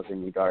Cole Hamels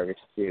and Yu Darvish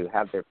to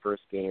have their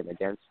first game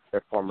against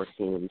their former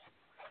teams,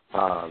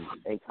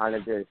 and kind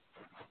of just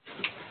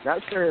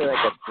not sure like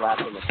a slap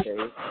in the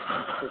face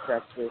to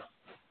Texas,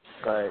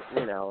 But,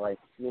 like,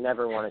 you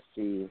never want to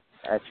see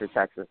extra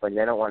Texas. Like,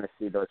 they don't want to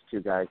see those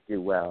two guys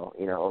do well,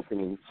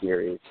 opening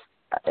series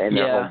in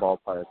their home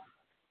ballpark.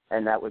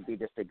 And that would be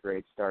just a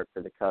great start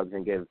for the Cubs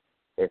and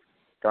if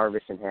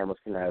Darvish and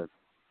Hamilton have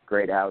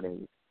great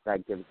outings,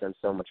 that gives them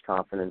so much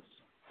confidence,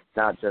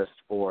 not just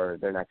for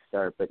their next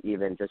start, but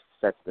even just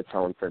sets the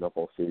tone for the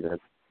whole season.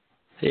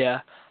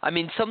 Yeah. I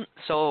mean,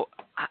 so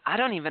I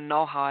don't even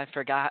know how I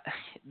forgot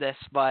this,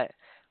 but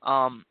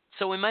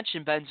so we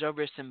mentioned Ben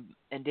Zobrist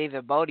and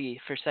David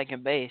Bodie for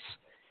second base,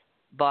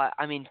 but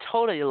I mean,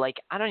 totally, like,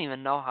 I don't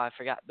even know how I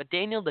forgot. But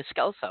Daniel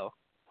Descalso,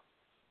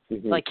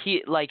 Mm-hmm.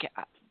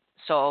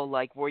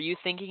 were you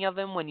thinking of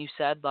him when you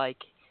said, like,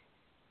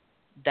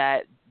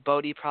 that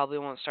Bodie probably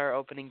won't start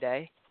opening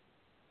day?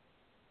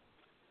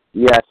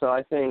 Yeah, so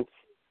I think,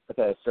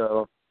 okay,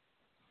 so.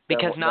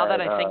 Because now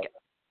that I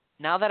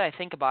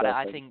think about it, yeah,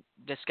 I think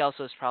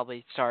Descalso's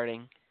probably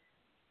starting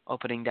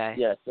opening day.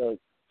 Yeah, so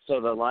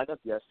the lineup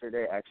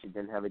yesterday actually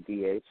didn't have a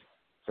DH.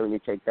 So when you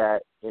take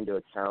that into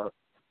account,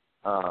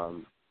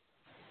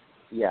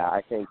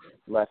 I think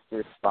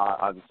Lester's spot,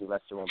 obviously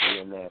Lester won't be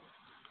in there.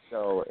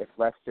 So if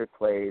Lester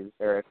plays,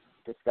 or if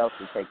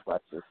Descalso takes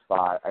Lester's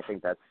spot, I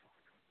think that's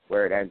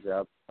where it ends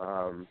up.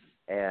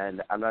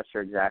 And I'm not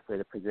sure exactly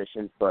the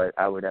positions, but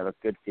I would have a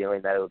good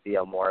feeling that it would be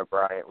Almora,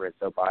 Bryant,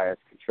 Rizzo, Baez,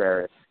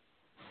 Contreras.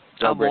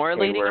 Almora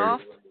leading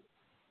off?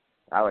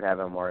 I would have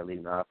Almora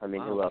leading off. I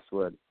mean, who else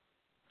would?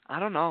 I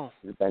don't know.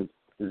 Ben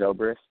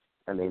Zobrist?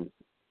 I mean,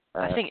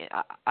 I think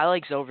I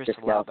like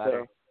Zobrist a lot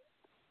better.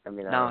 I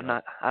mean,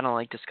 I don't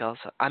like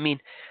Descalso. I mean,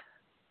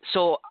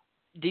 so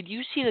did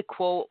you see the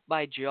quote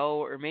by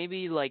Joe, or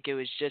maybe like it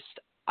was just,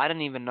 I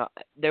don't even know.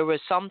 There was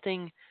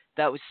something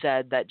that was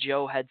said that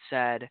Joe had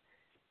said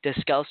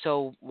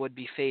Descalso would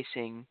be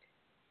facing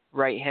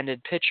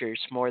right-handed pitchers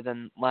more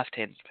than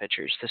left-handed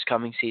pitchers this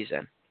coming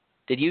season.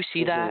 Did you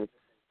see that?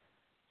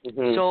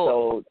 Mm-hmm.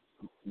 So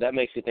that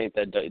makes you think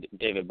that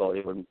David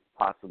Bodie would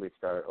possibly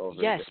start over.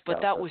 Yes, Descalso,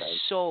 but that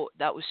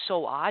was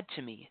so odd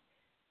to me,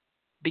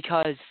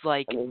 because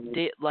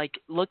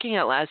looking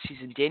at last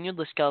season, Daniel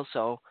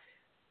Descalso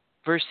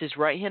versus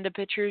right-handed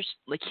pitchers,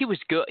 like, he was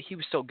good. He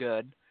was still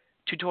good.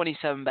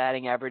 227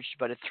 batting average,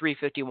 but a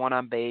 351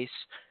 on base,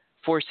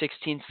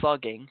 416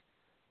 slugging,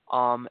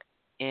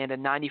 and a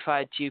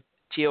 95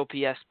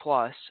 TOPS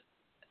plus,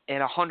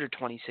 and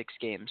 126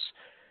 games.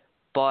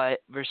 But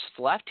versus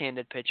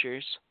left-handed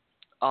pitchers,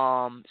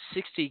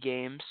 60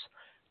 games,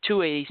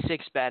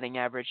 286 batting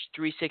average,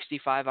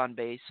 365 on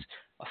base,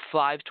 a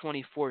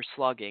 524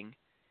 slugging,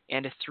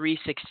 and a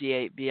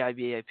 368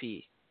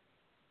 BIBAP.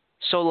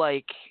 So,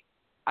 like,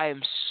 I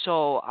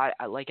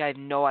have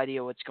no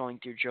idea what's going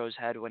through Joe's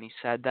head when he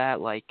said that.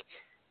 Like,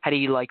 had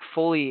he, like,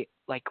 fully,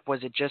 like,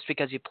 was it just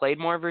because he played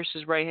more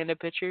versus right-handed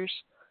pitchers?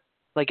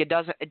 Like,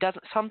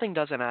 something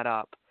doesn't add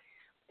up.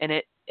 And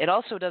it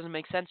also doesn't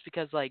make sense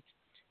because, like,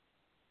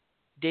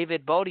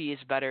 David Bodie is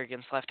better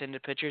against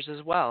left-handed pitchers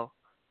as well.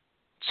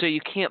 So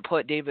you can't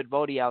put David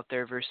Bodie out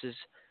there versus,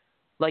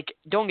 like,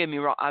 don't get me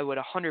wrong, I would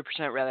 100%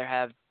 rather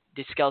have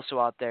Descalso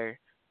out there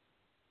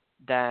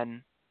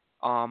than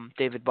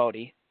David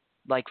Bodie,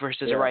 like,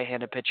 versus a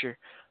right-handed pitcher.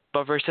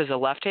 But versus a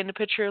left-handed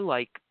pitcher,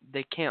 like,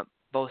 they can't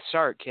both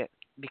start,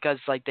 because,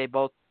 like, they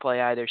both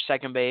play either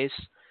second base,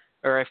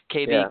 or if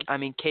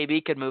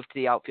KB could move to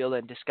the outfield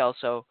and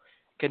Descalso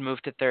could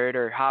move to third,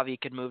 or Javi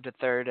could move to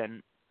third,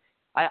 and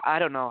I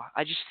don't know.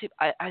 I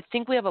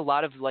think we have a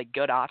lot of, like,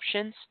 good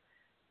options.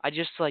 I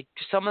just, like,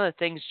 some of the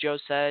things Joe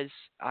says,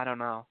 I don't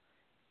know.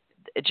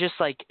 It just,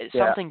 like,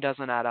 something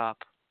doesn't add up.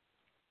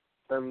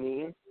 For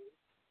me,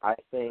 I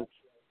think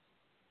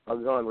I'll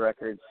go on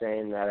record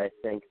saying that I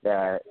think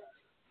that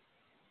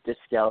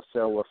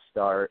Descalso will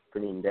start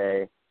opening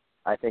day.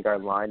 I think our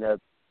lineup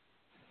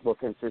will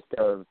consist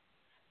of,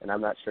 and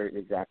I'm not sure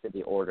exactly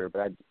the order, but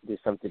I'd do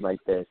something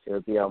like this. It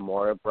would be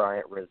Almora,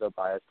 Bryant, Rizzo,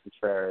 Baez,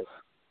 Contreras,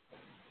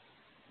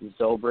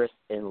 Zobrist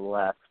in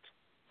left,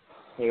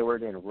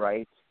 Hayward in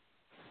right,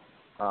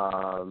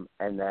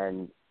 and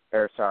then,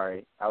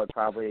 I would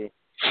probably,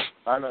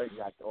 I don't know the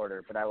exact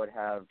order, but I would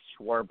have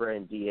Schwarber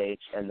in DH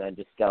and then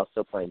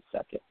Descalso playing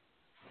second.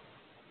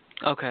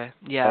 Okay,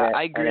 yeah,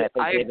 I agree. And I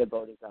think David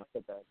Bodie's off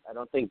the bench. I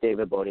don't think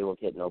David Bodie will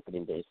get an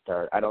opening day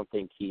start. I don't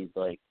think he's,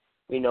 like,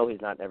 we know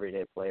he's not an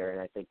everyday player, and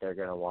I think they're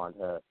going to want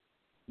to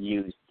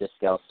use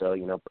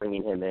Descalso,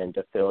 bringing him in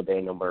to fill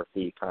Daniel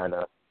Murphy kind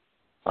of.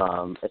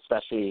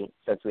 Especially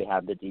since we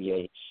have the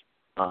DH,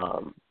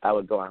 I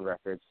would go on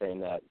record saying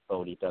that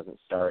Bodie doesn't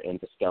start and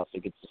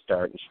Descalso gets to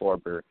start and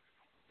Schwarber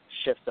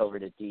shifts over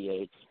to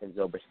DH and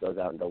Zobrist goes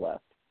out into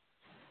left.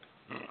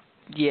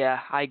 Yeah,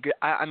 I agree.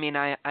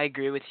 I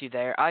agree with you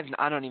there. I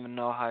don't even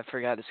know how I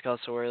forgot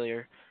Descalso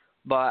earlier,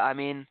 but I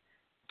mean,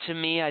 to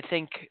me, I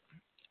think,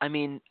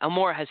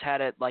 Almora has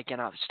had an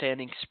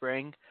outstanding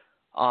spring,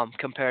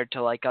 compared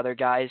to, like, other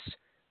guys,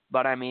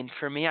 but I mean,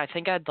 for me, I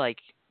think I'd, like,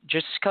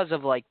 just because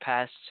of, like,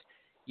 past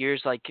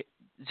years, like,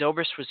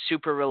 Zobrist was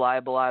super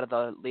reliable out of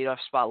the leadoff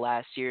spot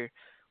last year.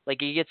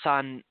 Like, he gets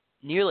on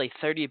nearly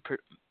 30%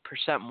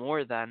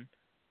 more than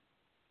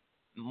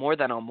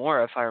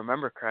Almora, if I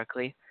remember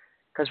correctly.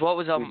 Because what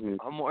was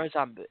Mm-hmm. Moore's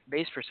on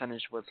base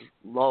percentage was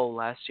low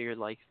last year,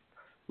 like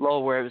low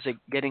where it was like,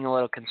 getting a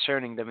little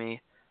concerning to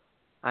me.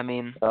 I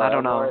mean, I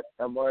don't know.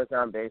 Amores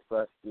on base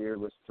last year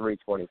was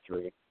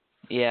 323.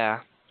 Yeah,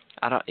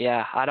 I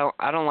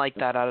don't like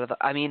that out of the.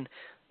 I mean,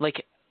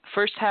 like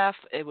first half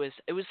it was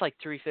like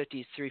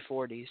 350s,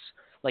 340s,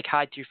 like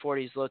high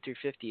 340s, low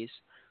 350s,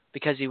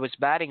 because he was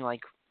batting like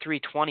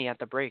 320 at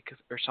the break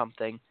or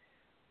something.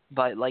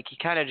 But like he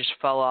kind of just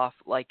fell off.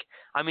 Like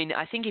I mean,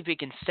 I think if he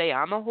can stay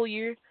on the whole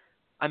year,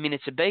 I mean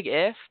it's a big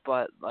if,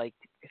 but like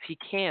if he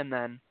can,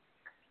 then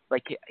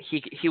like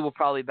he will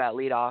probably bat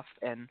leadoff.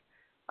 And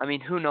I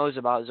mean, who knows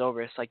about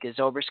Zobrist? Like, is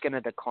Zobrist going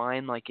to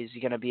decline? Like, is he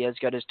going to be as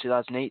good as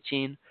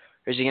 2018,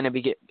 or is he going to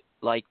be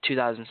like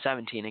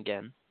 2017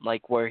 again?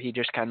 Like where he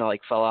just kind of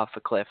like fell off a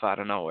cliff out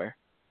of nowhere.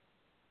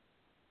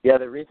 Yeah,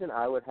 the reason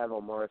I would have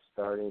Omar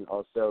starting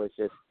also is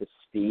just the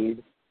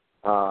speed.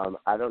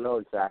 I don't know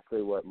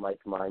exactly what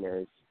Mike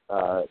Minor's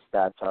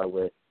stats are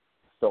with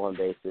stolen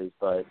bases,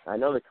 but I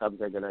know the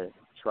Cubs are going to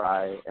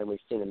try, and we've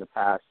seen in the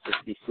past,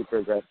 just be super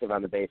aggressive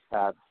on the base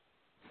paths.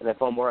 And if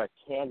Omora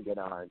can get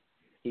on,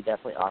 he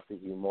definitely offers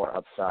you more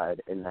upside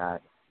in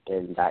that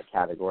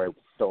category with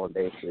stolen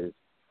bases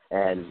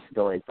and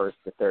going first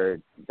to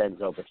third than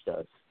Zobrist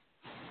does.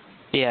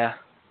 Yeah.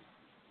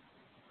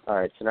 All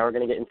right, so now we're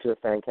going to get into a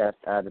FanCast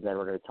ad, and then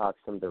we're going to talk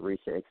some of the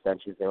recent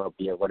extensions in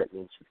MLB and what it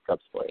means for the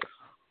Cubs players.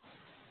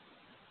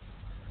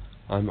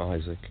 I'm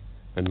Isaac,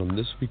 and on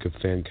this week of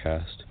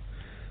FanCast,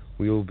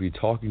 we will be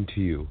talking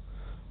to you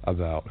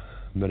about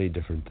many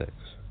different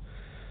things.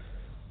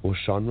 Will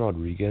Sean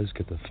Rodriguez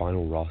get the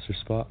final roster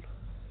spot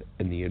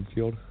in the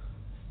infield?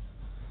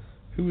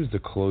 Who is the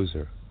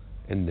closer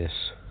in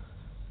this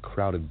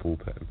crowded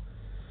bullpen?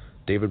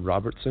 David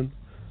Robertson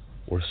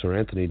or Sir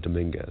Anthony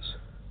Dominguez?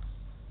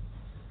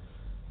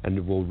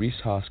 And will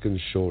Rhys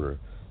Hoskins' shoulder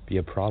be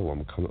a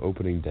problem come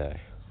opening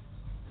day?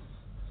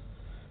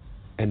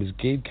 And is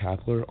Gabe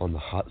Kapler on the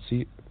hot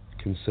seat,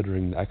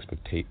 considering the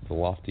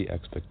lofty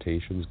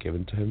expectations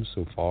given to him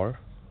so far?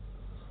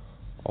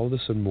 All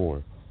this and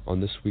more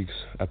on this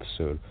week's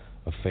episode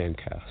of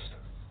FanCast.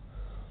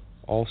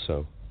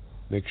 Also,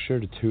 make sure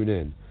to tune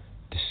in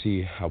to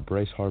see how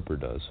Bryce Harper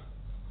does.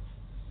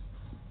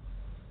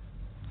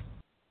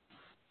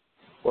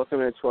 Welcome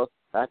to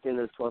back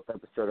into the 12th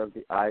episode of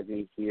the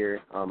Ivy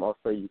here.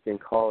 Also, you can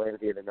call in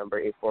via the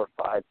number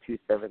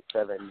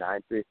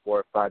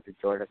 845-277-9345 to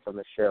join us on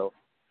the show.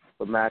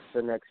 But Max,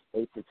 the next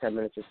 8 to 10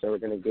 minutes or so, we're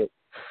going to get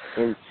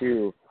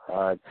into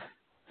the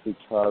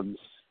Cubs.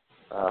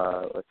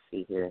 Let's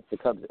see here. The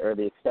Cubs, or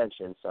the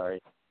extension,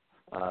 sorry.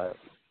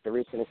 The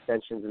recent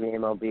extensions in the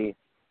MLB.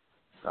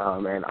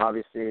 And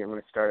obviously, I'm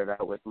going to start it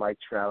out with Mike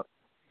Trout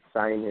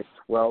signing his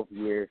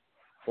 12-year,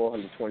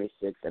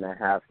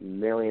 $426.5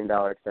 million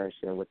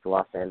extension with the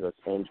Los Angeles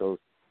Angels.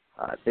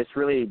 This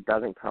really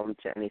doesn't come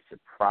to any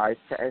surprise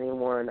to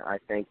anyone. I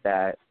think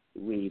that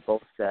we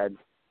both said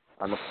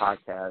on the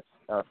podcast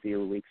a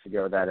few weeks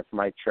ago that if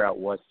Mike Trout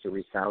was to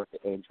re-sign with the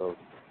Angels,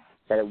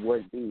 that it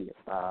would be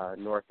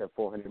north of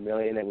 $400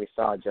 million, and we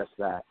saw just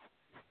that.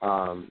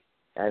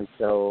 And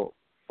so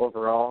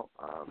overall,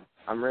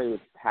 I'm really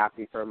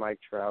happy for Mike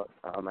Trout.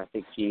 I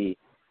think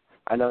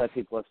I know that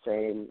people are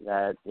saying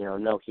that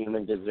no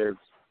human deserves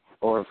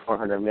over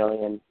 $400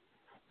 million,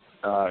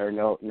 or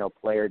no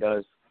player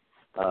does,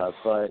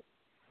 but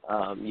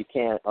you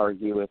can't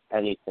argue with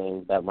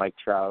anything that Mike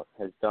Trout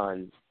has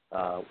done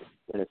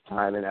in his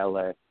time in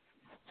LA.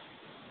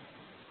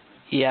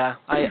 Yeah,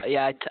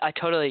 I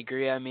totally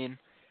agree. I mean,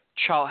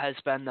 Trout has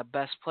been the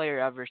best player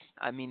ever.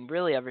 I mean,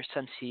 really ever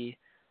since he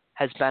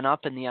has been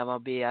up in the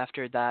MLB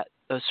after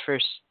those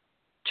first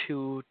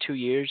two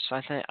years.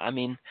 I think. I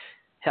mean,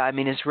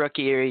 his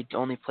rookie year he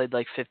only played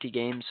like 50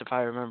 games if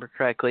I remember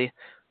correctly.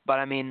 But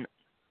I mean,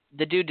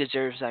 the dude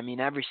deserves. I mean,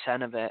 every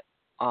cent of it.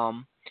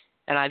 And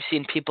I've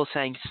seen people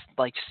saying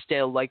like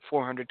still like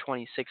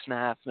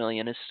 $426.5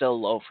 million is still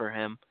low for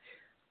him.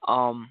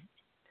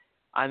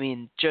 I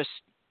mean, just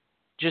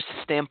the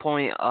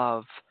standpoint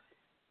of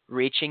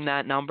reaching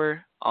that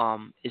number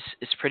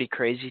is pretty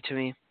crazy to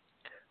me.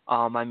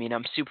 I mean,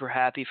 I'm super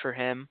happy for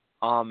him.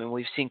 And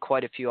we've seen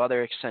quite a few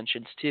other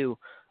extensions too.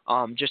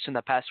 Just in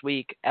the past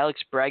week, Alex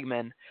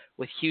Bregman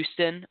with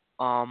Houston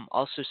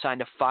also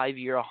signed a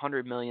 5-year,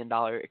 $100 million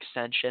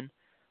extension,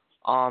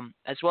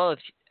 as well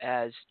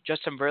as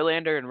Justin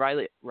Verlander and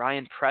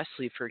Ryan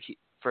Presley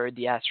for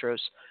the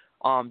Astros.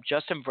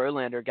 Justin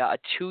Verlander got a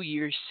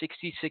 2-year,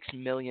 $66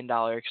 million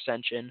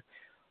extension,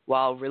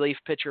 while relief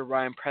pitcher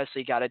Ryan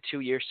Presley got a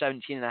 2-year,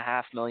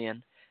 $17.5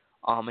 million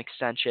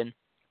extension.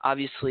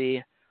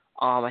 Obviously,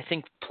 I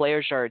think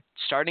players are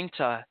starting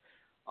to,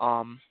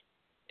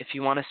 if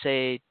you want to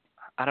say,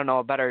 I don't know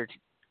a better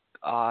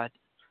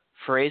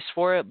phrase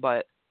for it,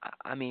 but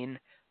I mean,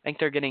 I think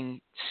they're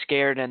getting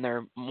scared and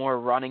they're more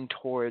running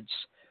towards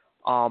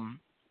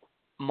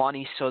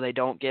money so they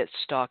don't get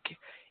stuck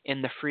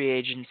in the free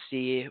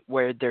agency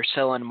where they're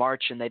still in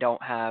March and they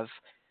don't have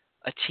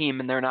a team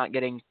and they're not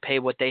getting paid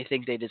what they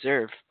think they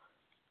deserve.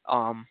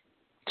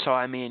 So,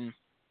 I mean,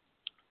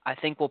 I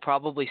think we'll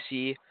probably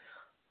see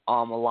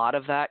A lot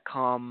of that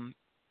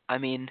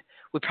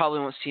we probably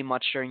won't see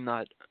much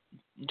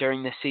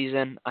during the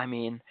season. I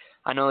mean,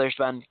 I know there's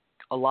been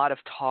a lot of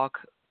talk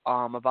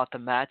about the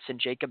Mets and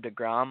Jacob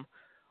deGrom.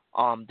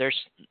 There's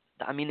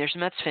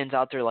Mets fans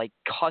out there like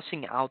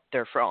cussing out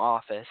their front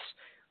office,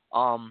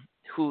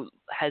 who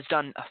has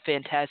done a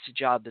fantastic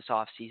job this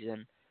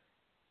offseason,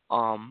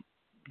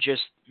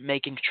 just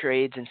making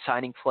trades and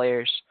signing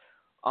players,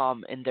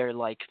 and they're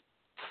like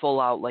full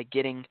out like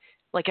getting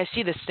like I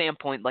see the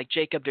standpoint like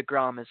Jacob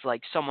deGrom is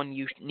like someone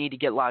you need to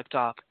get locked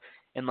up,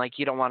 and like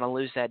you don't want to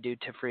lose that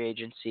dude to free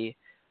agency,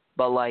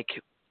 but like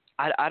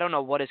I don't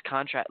know what his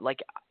contract like.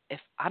 If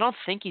I don't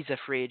think he's a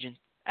free agent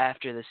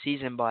after the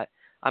season, but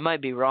I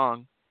might be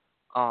wrong.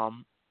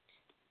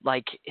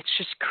 Like it's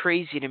just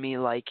crazy to me,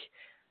 like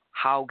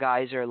how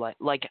guys are like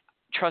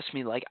trust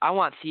me, like I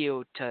want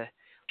Theo to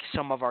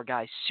some of our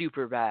guys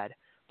super bad,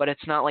 but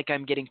it's not like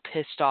I'm getting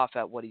pissed off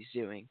at what he's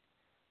doing.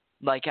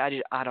 Like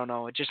I don't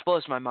know, it just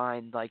blows my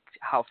mind like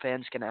how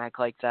fans can act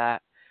like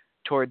that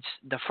towards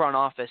the front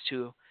office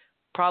who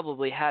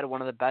probably had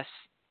one of the best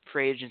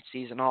free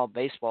agencies in all of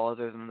baseball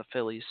other than the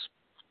Phillies.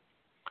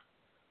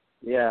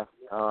 Yeah,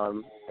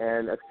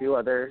 and a few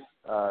other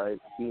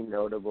key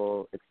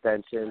notable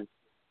extensions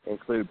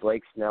include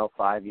Blake Snell,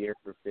 5 years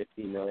for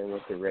 $50 million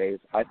with the Rays.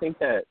 I think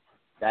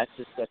that's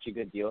just such a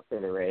good deal for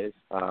the Rays.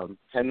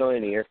 $10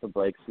 million a year for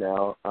Blake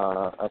Snell,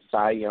 a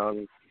Cy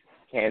Young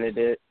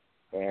candidate,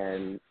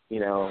 and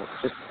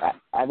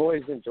I've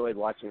always enjoyed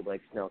watching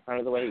Blake Snell. Kind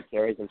of the way he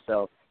carries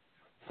himself.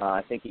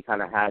 I think he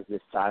kind of has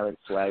this silent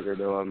swagger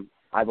to him.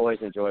 I've always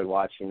enjoyed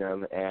watching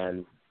him,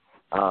 and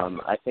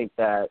I think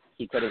that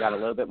he could have got a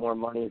little bit more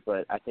money,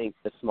 but I think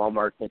the small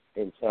market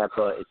in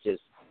Tampa is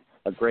just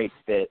a great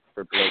fit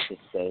for Blake to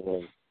stay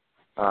in.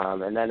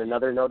 And then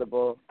another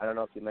notable, I don't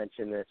know if you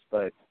mentioned this,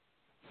 but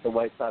the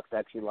White Sox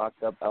actually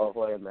locked up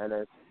Eloy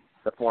Jimenez,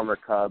 the former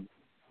Cub,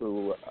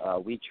 who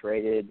we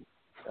traded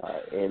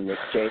in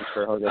exchange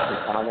for Jose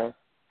Quintana.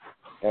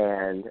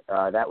 And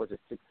that was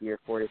a 6-year,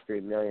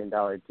 $43 million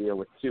deal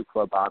with 2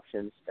 club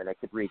options, and it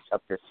could reach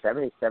up to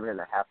 $77.5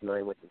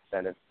 million with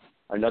incentives.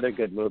 Another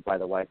good move by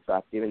the White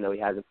Sox, even though he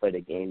hasn't played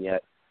a game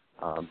yet,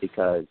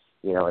 because,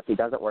 if he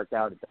doesn't work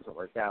out, it doesn't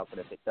work out. But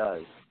if it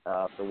does,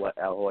 for what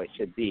Eloy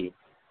should be,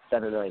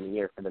 $7 million a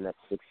year for the next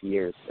 6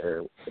 years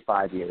or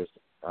 5 years,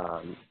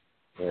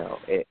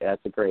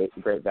 that's a great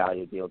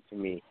value deal to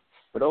me.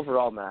 But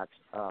overall, Max,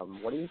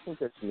 what do you think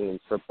this means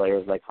for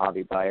players like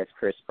Javi Baez,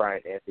 Chris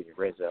Bryant, Anthony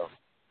Rizzo?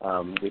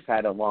 We've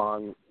had a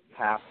long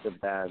past of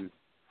them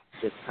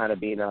just kind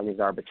of being on these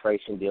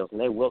arbitration deals, and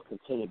they will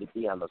continue to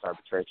be on those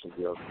arbitration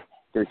deals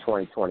through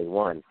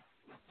 2021.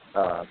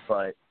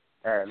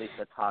 Or at least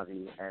that's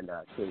Javi and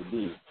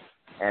KB.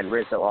 And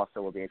Rizzo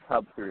also will be a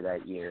Cub through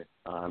that year.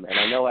 And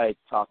I know I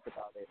talked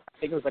about it. I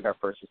think it was like our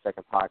first or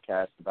second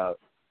podcast about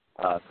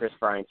Chris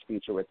Bryant's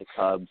future with the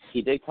Cubs.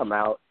 He did come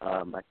out,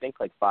 I think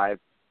like five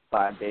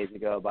days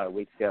ago, about a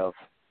week ago,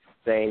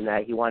 saying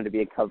that he wanted to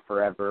be a Cub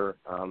forever,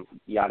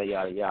 yada,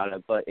 yada,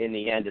 yada. But in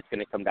the end, it's going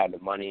to come down to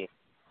money,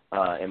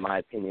 in my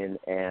opinion.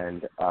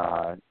 And,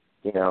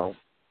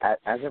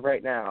 as of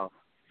right now,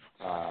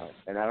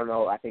 and I don't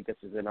know, I think this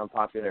is an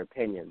unpopular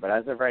opinion, but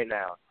as of right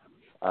now,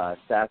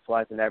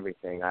 stats-wise and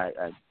everything,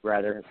 I'd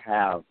rather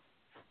have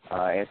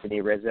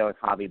Anthony Rizzo and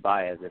Javi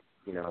Baez. If,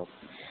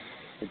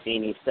 the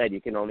genie said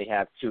you can only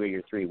have 2 of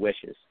your 3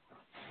 wishes.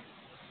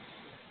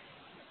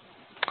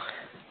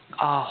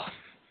 Oh,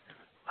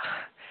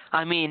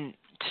 I mean,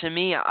 to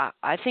me,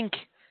 I think,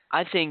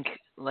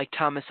 like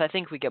Thomas, I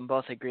think we can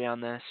both agree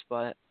on this,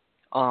 but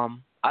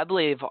I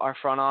believe our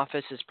front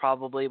office is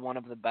probably one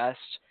of the best,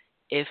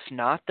 if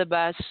not the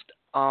best,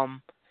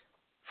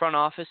 front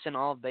office in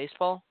all of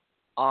baseball,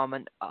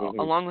 and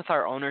along with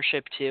our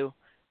ownership too.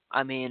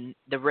 I mean,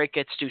 the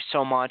Ricketts do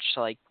so much,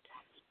 like,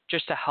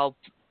 just to help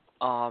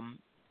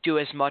do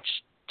as much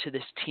to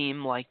this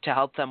team, like, to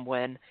help them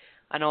win.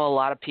 I know a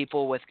lot of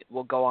people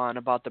will go on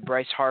about the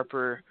Bryce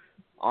Harper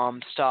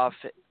stuff.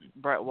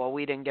 Well,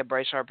 we didn't get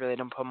Bryce Harper. They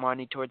didn't put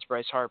money towards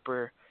Bryce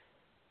Harper.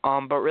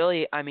 But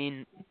really, I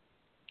mean,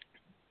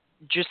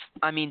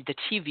 the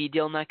TV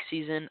deal next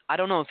season, I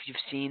don't know if you've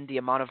seen the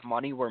amount of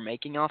money we're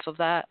making off of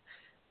that,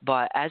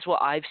 but as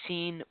what I've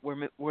seen,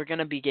 we're going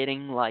to be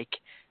getting like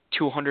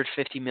 $250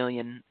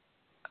 million.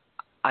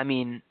 I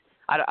mean,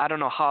 I don't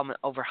know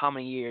over how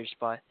many years,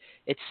 but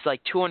it's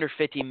like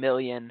 $250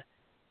 million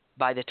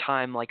by the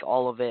time like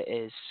all of it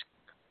is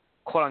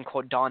quote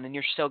unquote done, and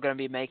you're still going to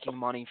be making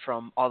money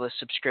from all the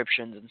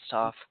subscriptions and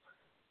stuff,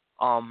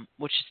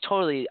 which is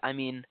totally, I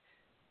mean,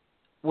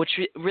 which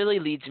really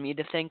leads me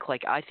to think,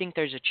 like, I think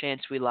there's a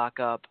chance we lock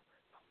up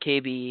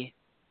KB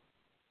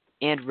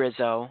and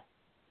Rizzo.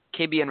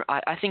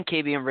 I think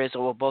KB and Rizzo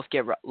will both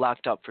get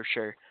locked up for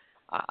sure.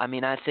 I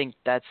mean, I think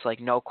that's, like,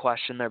 no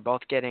question. They're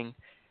both getting,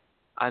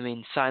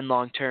 signed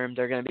long-term.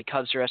 They're going to be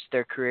Cubs the rest of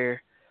their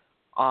career.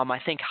 I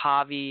think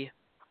Javi,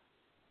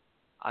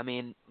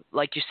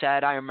 like you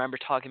said, I remember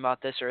talking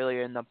about this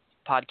earlier in the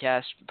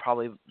podcast,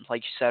 probably,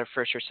 like you said,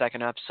 first or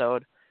second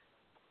episode.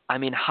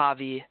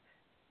 Javi,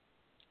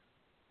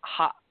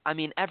 I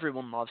mean,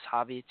 everyone loves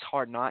Javi. It's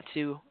hard not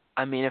to.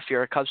 I mean, if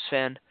you're a Cubs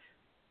fan,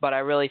 but I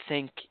really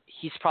think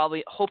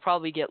he'll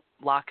probably get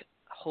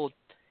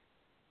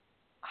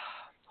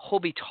he'll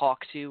be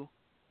talked to,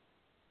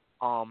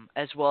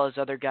 as well as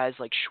other guys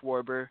like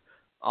Schwarber.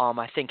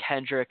 I think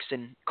Hendricks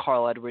and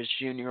Carl Edwards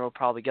Jr. will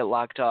probably get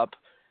locked up.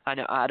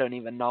 I don't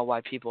even know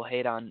why people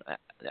hate on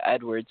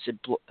Edwards. It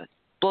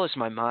blows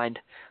my mind.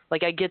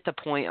 Like, I get the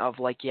point of,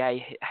 like, yeah,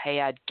 he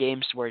had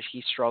games where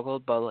he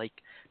struggled, but, like,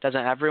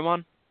 doesn't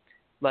everyone?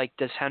 Like,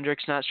 does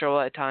Hendricks not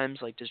struggle at times?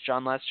 Like, does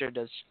John Lester?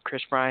 Does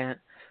Chris Bryant?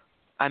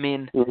 I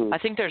mean, I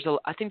think there's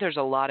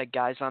a lot of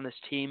guys on this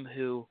team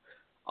who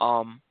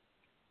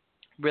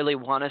really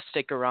want to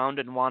stick around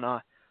and want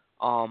to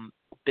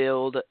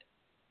build.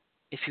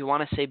 If you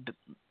want to say,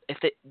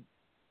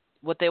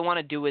 what they want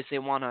to do is they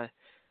want to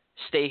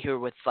stay here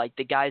with, like,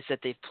 the guys that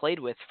they've played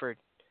with for,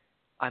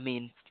 I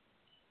mean,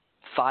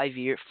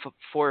 4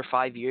 or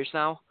 5 years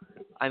now.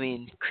 I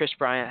mean, Chris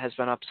Bryant has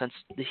been up since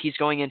he's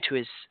going into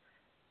is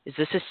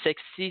this his 6th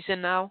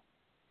season now?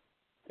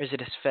 Or is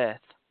it his 5th?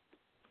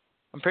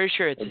 I'm pretty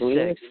sure it's his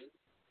 6th.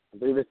 I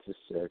believe it's his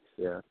 6th,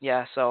 yeah.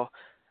 Yeah, so,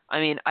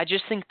 I mean, I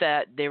just think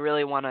that they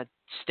really want to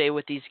stay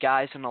with these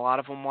guys, and a lot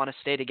of them want to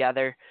stay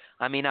together.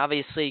 I mean,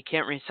 obviously, you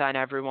can't re-sign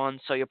everyone,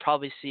 so you'll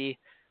probably see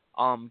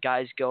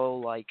guys go,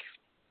 like,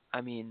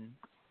 I mean,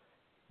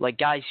 like,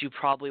 guys you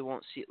probably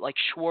won't see. Like,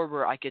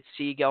 Schwarber, I could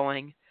see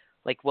going.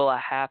 Like, will it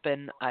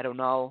happen? I don't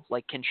know.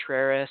 Like,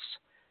 Contreras.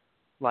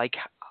 Like,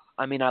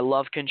 I mean, I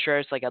love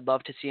Contreras. Like, I'd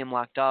love to see him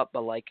locked up,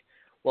 but, like,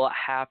 will it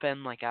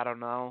happen? Like, I don't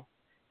know.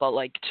 But,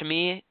 like, to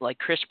me, like,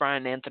 Chris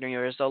Bryant and Anthony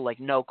Rizzo, like,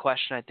 no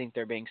question, I think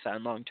they're being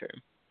signed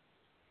long-term.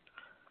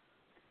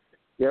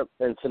 Yep,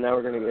 and so now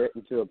we're going to get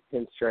into a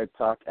pinstripe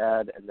talk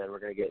ad, and then we're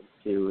going to get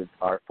into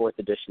our 4th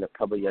edition of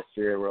Cub of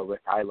Yesteryear, where we're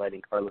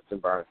highlighting Carlos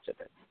Zambrano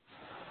today.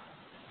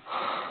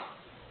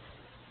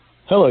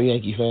 Hello,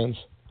 Yankee fans.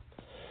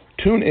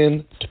 Tune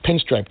in to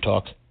Pinstripe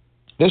Talk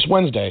this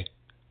Wednesday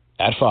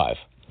at 5.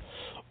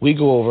 We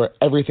go over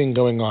everything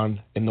going on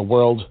in the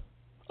world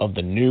of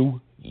the New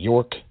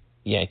York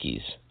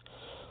Yankees.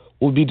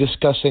 We'll be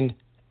discussing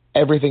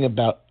everything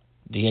about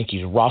the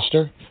Yankees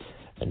roster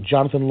and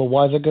Jonathan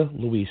Loaizaga,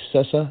 Luis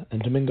Cessa,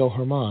 and Domingo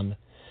Germán,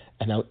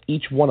 and how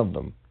each one of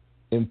them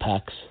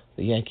impacts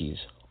the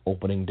Yankees'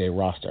 opening day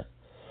roster.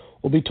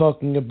 We'll be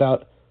talking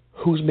about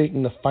who's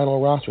making the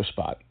final roster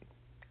spot,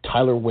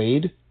 Tyler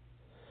Wade,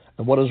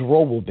 and what his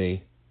role will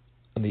be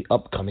in the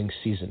upcoming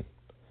season.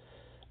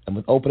 And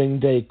with opening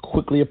day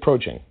quickly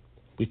approaching,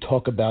 we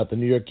talk about the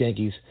New York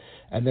Yankees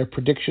and their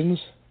predictions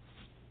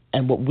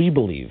and what we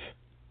believe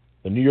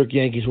the New York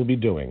Yankees will be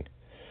doing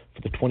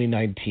for the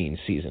 2019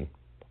 season.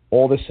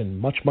 All this and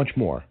much, much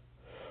more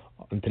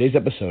on today's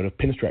episode of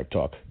Pinstripe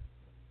Talk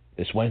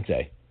this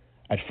Wednesday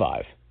at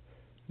 5.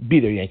 Be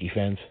there, Yankee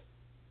fans.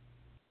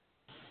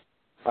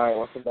 All right,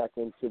 welcome back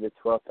into the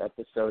 12th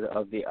episode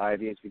of The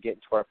Ivy as we get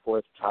into our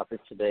 4th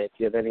topic today. If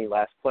you have any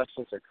last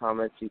questions or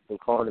comments, you can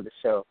call into the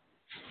show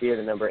via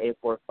the number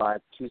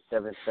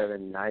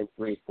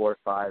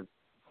 845-277-9345.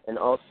 And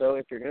also,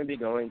 if you're going to be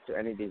going to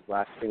any of these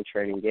last spring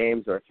training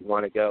games, or if you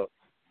want to go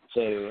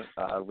to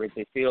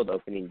Wrigley Field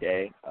opening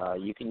day,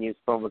 you can use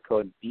promo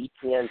code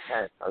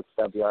DPN10 on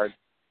StubYard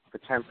for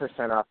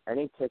 10% off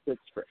any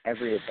tickets for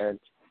every event.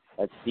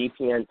 That's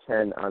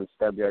DPN10 on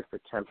StubYard for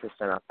 10%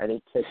 off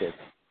any tickets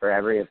for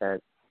every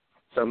event.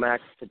 So,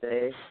 Max,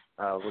 today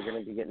we're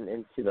going to be getting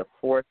into the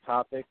 4th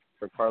topic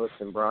for Carlos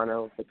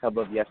Zambrano, the Cub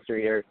of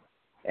Yesteryear,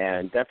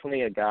 and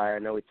definitely a guy, I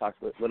know we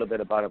talked a little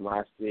bit about him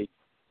last week,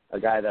 a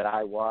guy that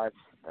I watched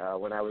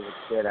when I was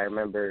a kid. I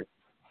remember,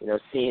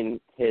 seeing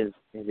his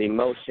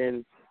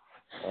emotions,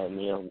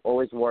 and,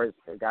 always wore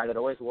a guy that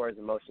always wore his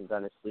emotions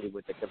on his sleeve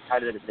with a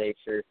competitive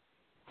nature.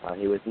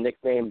 He was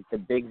nicknamed the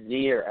Big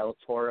Z or El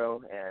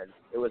Toro, and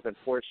it was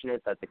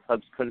unfortunate that the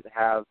Cubs couldn't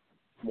have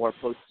more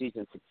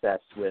postseason success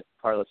with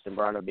Carlos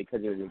Zambrano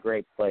because he was a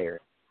great player.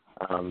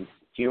 Do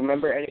you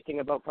remember anything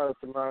about Carlos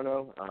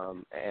Zambrano?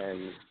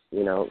 And,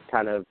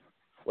 kind of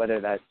whether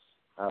that's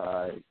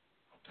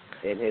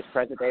in his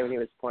present day when he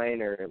was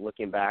playing or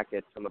looking back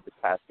at some of his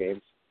past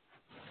games?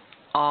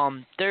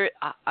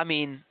 I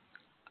mean,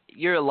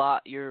 you're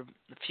a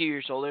few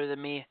years older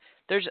than me.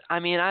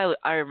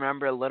 I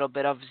remember a little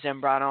bit of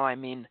Zambrano. I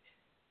mean,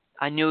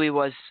 I knew he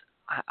was,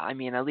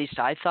 at least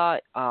I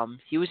thought,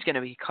 he was going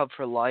to be Cub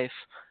for life.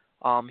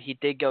 He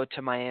did go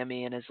to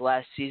Miami in his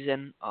last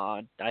season.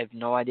 I have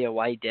no idea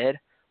why he did.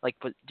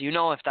 But do you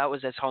know if that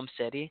was his home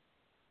city?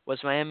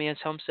 Was Miami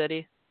his home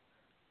city?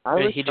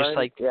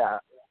 Yeah.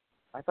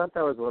 I thought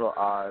that was a little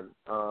odd.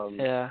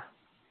 Yeah.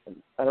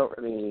 I don't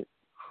really,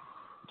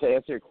 to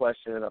answer your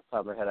question off the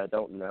top of my head, I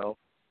don't know.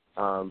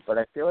 But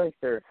I feel like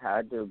there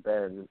had to have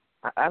been,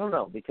 I don't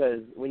know,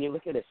 because when you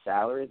look at his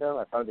salary, though,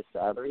 I found his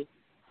salary,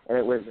 and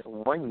it was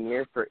 1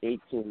 year for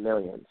 $18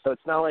 million. So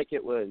it's not like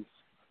it was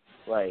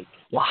like,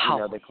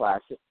 wow. The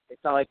classic.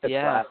 It's not like the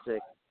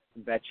classic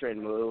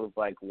veteran move,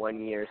 like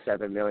 1 year,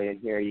 $7 million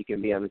here, you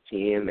can be on the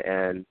team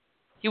and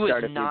he was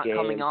start a not few games.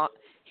 coming off.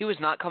 He was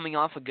not coming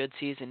off a good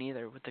season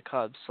either with the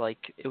Cubs.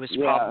 Like, it was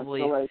probably.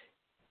 So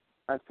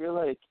I feel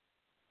like,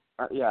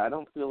 I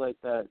don't feel like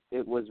that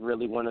it was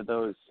really one of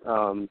those,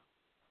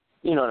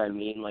 you know what I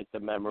mean, like the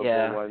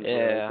memorable ones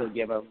where they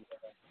give him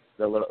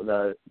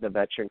the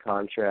veteran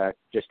contract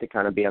just to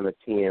kind of be on the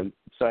team.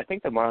 So I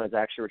think the Marlins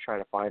actually were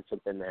trying to find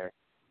something there.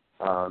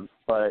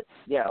 But,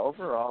 yeah,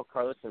 overall,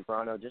 Carlos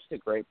Zambrano, just a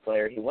great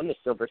player. He won the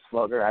Silver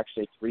Slugger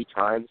actually 3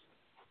 times.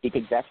 He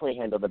could definitely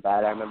handle the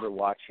bat. I remember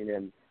watching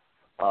him.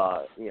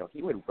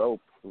 He would rope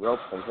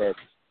some hits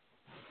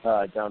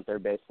down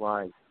third base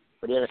line.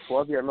 But he had a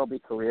 12-year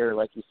MLB career,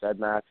 like you said,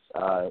 Max.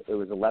 It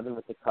was 11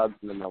 with the Cubs,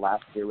 and then the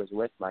last year was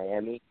with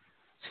Miami.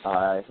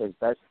 His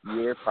best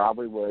year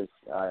probably was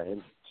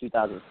in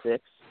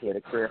 2006. He had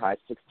a career-high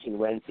 16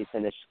 wins. He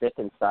finished 5th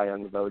in Cy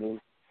Young voting.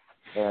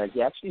 And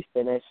he actually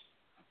finished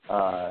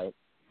 5th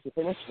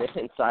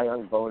in Cy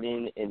Young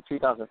voting in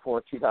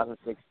 2004,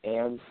 2006,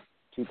 and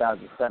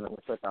 2007,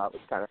 which I thought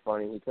was kind of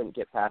funny. He couldn't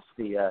get past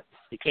he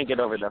couldn't get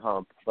over the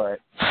hump. But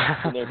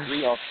he made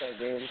 3 All-Star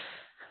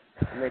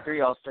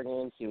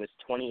games. He was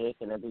 28th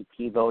in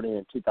MVP voting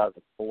in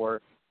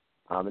 2004.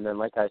 And then,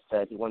 like I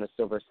said, he won a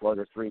Silver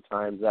Slugger 3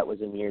 times. That was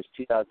in years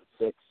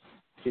 2006,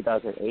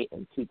 2008,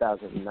 and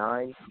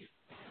 2009.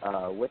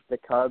 With the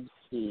Cubs,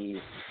 he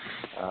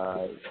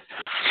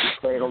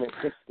played only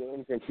 6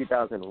 games in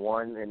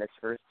 2001 in his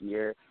first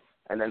year.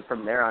 And then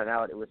from there on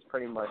out, it was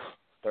pretty much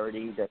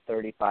 30 to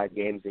 35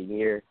 games a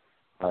year.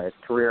 His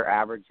career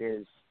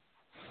averages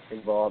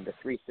involved a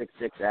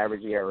 3.66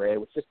 average ERA,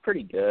 which is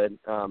pretty good.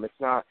 It's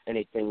not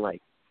anything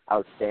like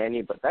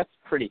outstanding, but that's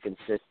pretty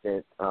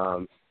consistent.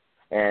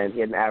 And he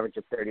had an average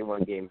of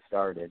 31 games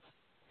started.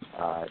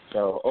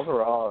 So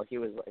overall, he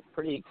was a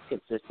pretty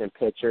consistent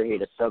pitcher. He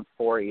had a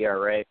sub-4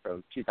 ERA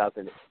from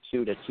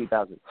 2002 to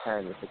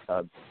 2010 with the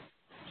Cubs,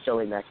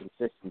 showing that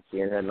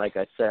consistency. And then, like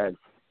I said,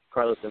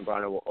 Carlos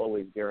Zambrano will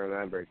always be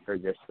remembered for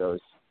just those,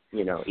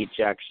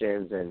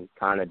 ejections and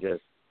kind of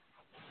just,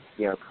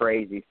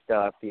 crazy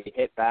stuff. He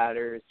hit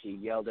batters, he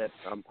yelled at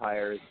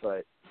umpires,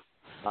 but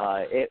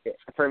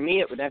for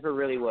me, it never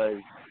really was.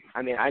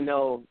 I mean, I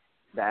know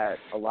that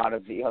a lot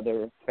of the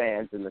other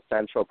fans in the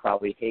Central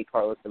probably hate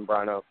Carlos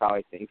Zambrano,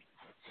 probably think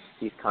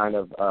he's kind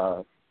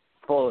of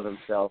full of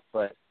himself,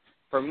 but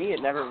for me,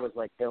 it never was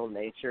like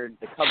ill-natured.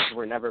 The Cubs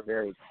were never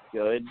very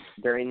good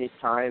during these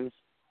times,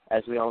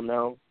 as we all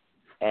know,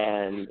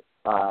 and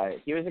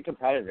he was a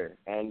competitor,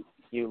 and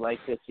you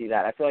like to see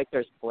that. I feel like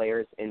there's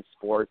players in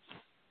sports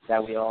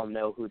that we all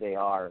know who they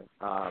are,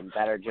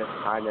 that are just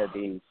kind of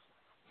these,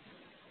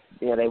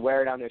 they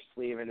wear it on their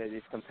sleeve and they're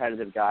these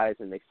competitive guys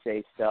and they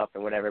say stuff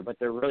and whatever, but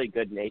they're really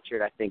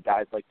good-natured. I think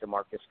guys like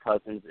DeMarcus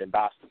Cousins in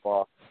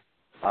basketball,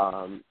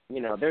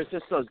 there's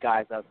just those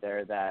guys out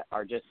there that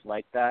are just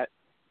like that,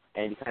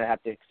 and you kind of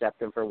have to accept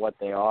them for what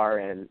they are,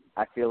 and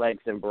I feel like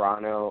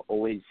Zambrano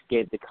always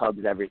gave the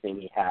Cubs everything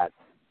he had.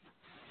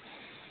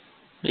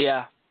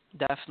 Yeah,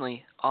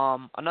 definitely.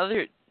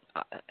 Another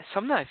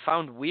something I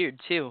found weird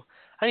too.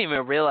 I didn't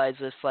even realize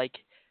this. Like,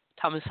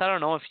 Thomas, I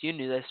don't know if you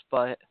knew this,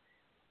 but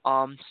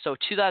so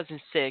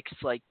 2006,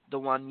 like the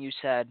one you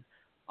said,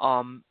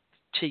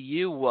 to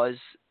you was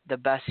the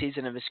best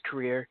season of his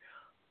career.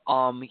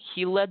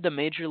 He led the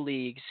major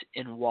leagues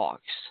in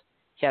walks.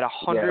 He had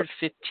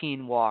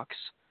 115 walks.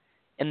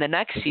 In the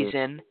next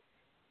season,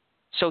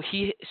 so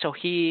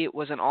he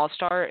was an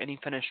All-Star and he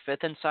finished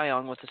 5th in Cy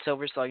Young with the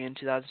Silver Slugger in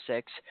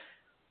 2006.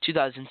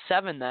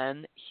 2007,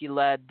 then he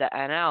led the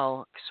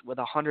NL with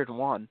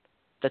 101.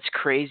 That's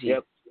crazy.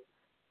 Yep.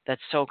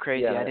 That's so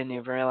crazy. Yeah. I didn't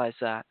even realize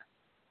that.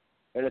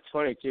 And it's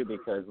funny too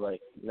because like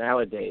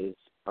nowadays,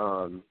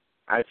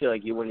 I feel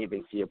like you wouldn't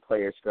even see a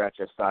player scratch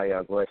a Cy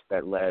Young list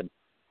that led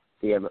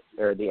the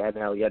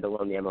NL, yet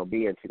alone the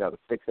MLB in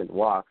 2006 in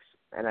walks.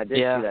 And I did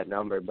see that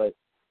number, but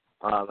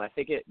I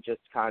think it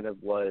just kind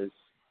of was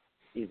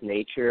his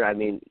nature. I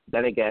mean,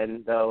 then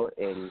again, though,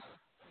 in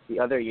the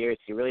other years,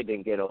 he really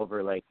didn't get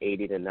over like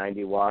 80 to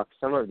 90 walks.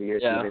 Some of the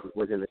years he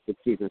was in the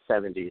 60s and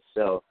 70s.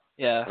 So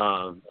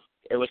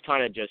it was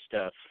kind of just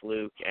a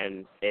fluke,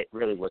 and it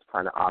really was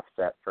kind of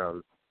offset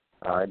from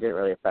it didn't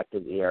really affect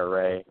his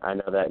ERA. I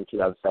know that in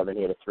 2007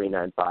 he had a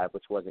 3.95,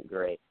 which wasn't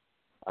great.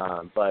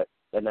 But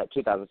in that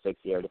 2006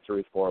 year, the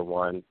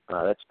 3.41,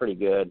 that's pretty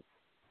good.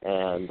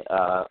 And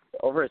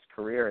over his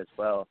career as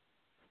well,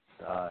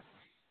 let's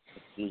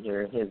see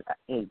here,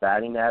 his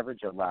batting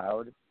average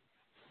allowed,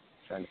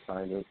 trying to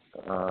find it,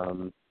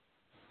 one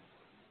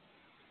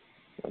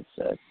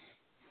sec.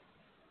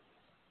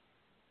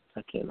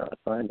 I cannot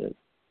find it.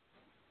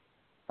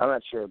 I'm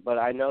not sure, but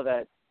I know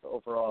that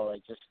overall,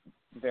 like, just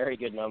very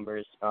good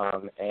numbers,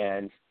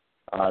 and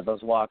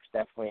those walks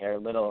definitely are a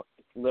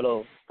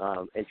little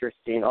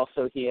interesting.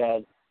 Also, he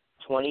had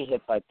 20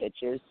 hit by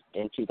pitches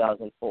in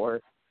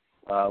 2004,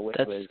 which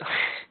was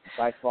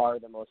by far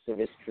the most of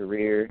his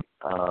career.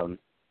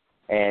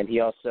 And he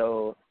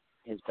also,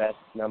 his best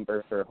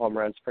number for home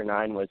runs per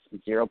 9 was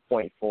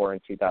 0.4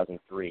 in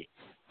 2003.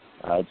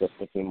 Just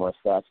a few more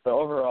stats. But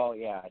overall,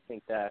 I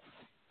think that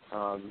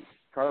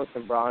Carlos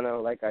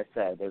Zambrano, like I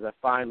said, there's a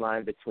fine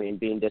line between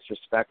being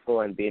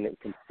disrespectful and being a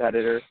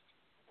competitor.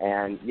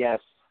 And, yes,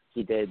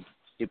 he did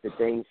stupid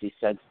things. He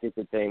said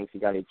stupid things. He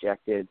got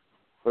ejected.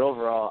 But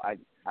overall,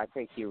 I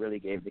think he really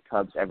gave the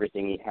Cubs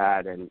everything he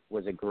had and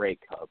was a great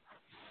Cub.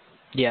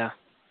 Yeah.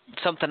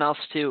 Something else,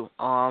 too.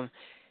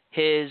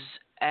 His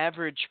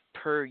average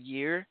per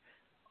year,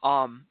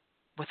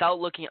 without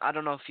looking, I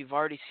don't know if you've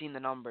already seen the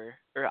number,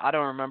 or I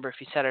don't remember if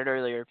you said it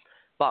earlier,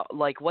 but,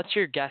 like, what's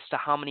your guess to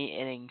how many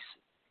innings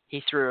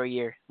he threw a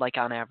year, like,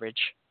 on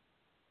average?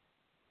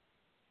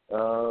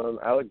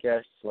 I would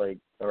guess, like,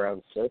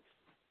 around 6.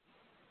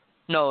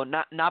 No,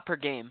 not per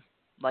game.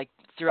 Like,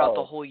 throughout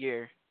the whole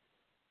year.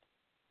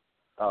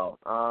 I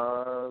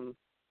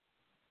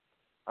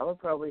would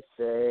probably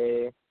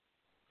say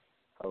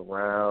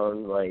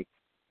around, like,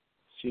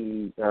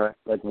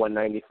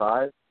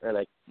 195 or,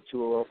 like,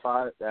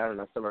 205. I don't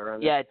know, somewhere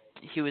around there. Yeah,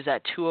 he was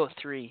at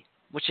 203,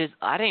 which is,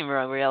 I didn't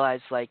even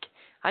realize, like,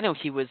 I know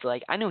he,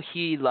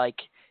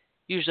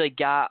 usually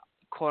got,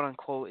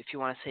 quote-unquote, if you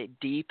want to say,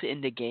 deep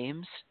into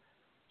games.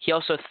 He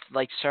also,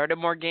 started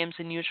more games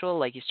than usual.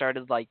 Like, he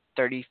started,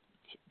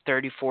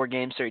 34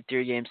 games,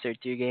 33 games,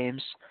 32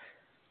 games.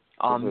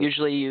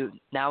 Usually,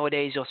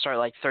 nowadays, you'll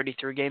start,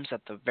 33 games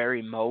at the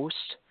very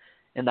most.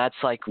 And that's,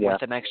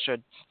 with an extra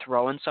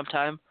throw-in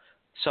sometime.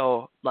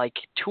 So,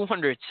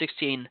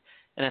 216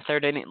 in a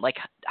third inning.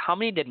 How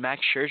many did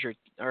Max Scherzer,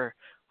 or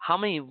how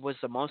many was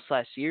the most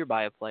last year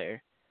by a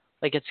player?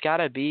 It's got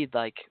to be,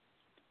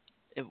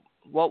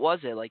 what was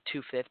it,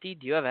 250?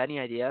 Do you have any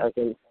idea?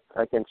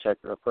 I can check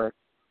real quick.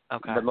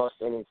 Okay. The most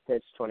innings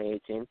pitched,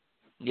 2018.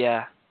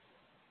 Yeah.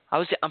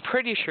 I'm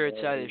pretty sure it's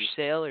either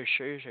Sale or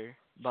Scherzer,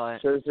 but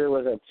Scherzer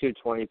was at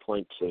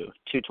 220.2,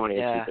 220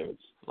 and 2/3.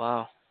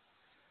 Wow.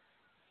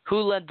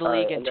 Who led the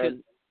league in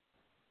two?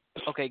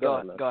 Okay, go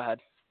ahead.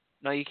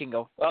 No, you can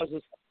go. Well,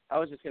 I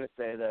was just gonna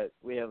say that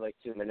we have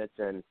 2 minutes,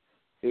 and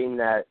being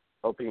that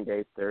opening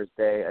day is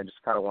Thursday, I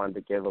just kind of wanted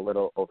to give a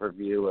little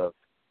overview of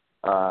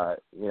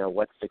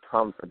what's to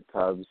come for the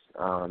Cubs.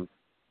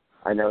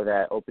 I know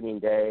that opening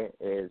day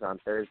is on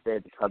Thursday.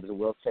 The Cubs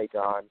will take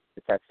on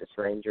the Texas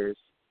Rangers.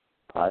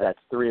 That's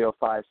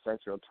 3:05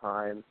 Central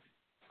Time.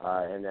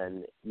 And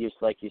then, just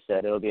like you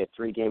said, it'll be a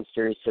 3-game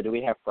series. So do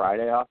we have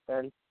Friday off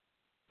then?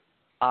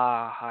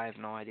 I have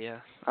no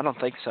idea. I don't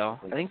think so.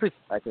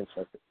 I can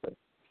check it.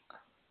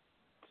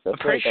 I'm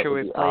pretty sure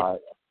we played.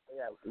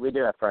 Yeah, we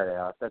do have Friday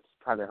off. That's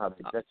kind of how.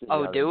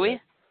 Do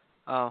we?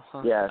 Oh,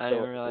 huh. Yeah. I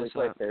didn't realize we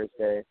play that.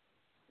 Thursday.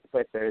 We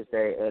play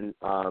Thursday, and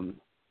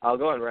I'll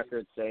go on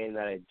record saying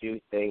that I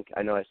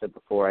know I said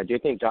before, I do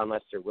think John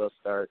Lester will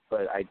start,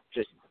 but I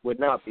just would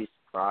not be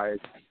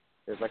surprised.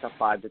 There's a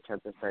 5 to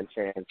 10%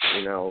 chance,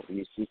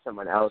 you see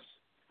someone else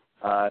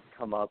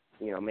come up,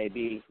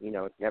 maybe,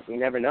 you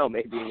never know,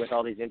 maybe with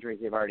all these injuries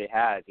they've already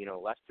had,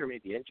 Lester may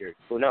be injured.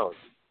 Who knows?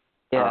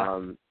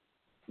 Yeah.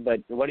 But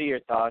what are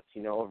your thoughts,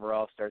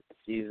 overall start the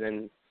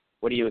season?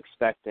 What do you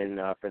expect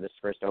for this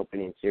first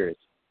opening series?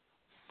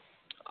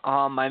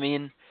 I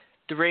mean,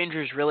 the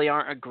Rangers really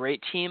aren't a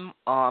great team.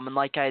 And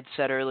like I had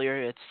said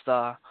earlier, it's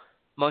the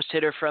most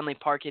hitter-friendly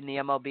park in the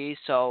MLB.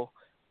 So,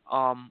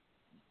 I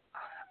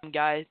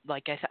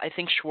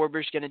think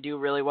Schwarber's going to do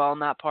really well in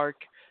that park.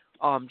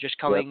 Just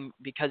coming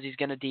because he's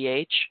going to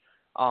DH.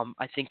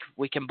 I think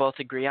we can both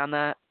agree on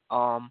that.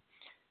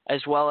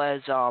 As well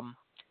as,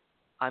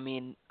 I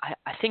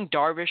think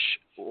Darvish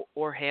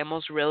or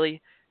Hamels really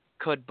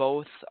could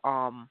both,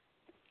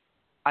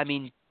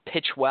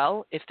 pitch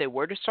well if they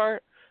were to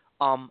start.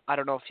 I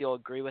don't know if you'll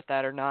agree with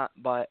that or not,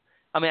 but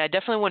I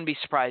definitely wouldn't be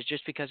surprised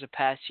just because of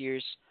past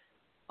years,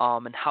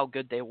 and how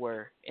good they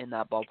were in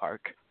that ballpark.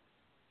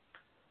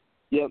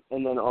 Yep,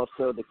 and then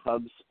also the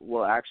Cubs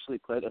will actually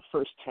play the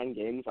first 10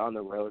 games on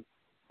the road.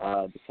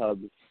 The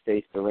Cubs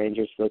face the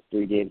Rangers for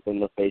 3 games, then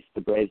they'll face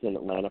the Braves in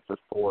Atlanta for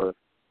 4,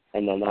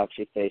 and then they'll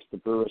actually face the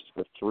Brewers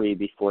for 3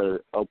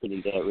 before opening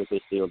day at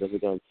Wrigley Field as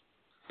against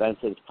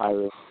Benson's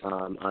Pirates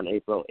on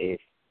April 8th.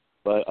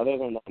 But other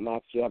than that,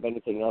 Max, do you have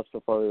anything else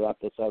before we wrap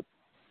this up?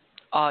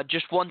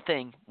 Just one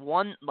thing.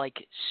 One,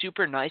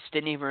 super nice,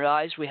 didn't even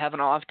realize we have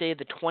an off day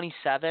the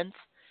 27th,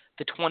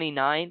 the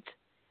 29th,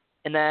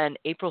 and then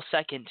April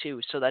 2nd,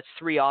 too. So that's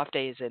 3 off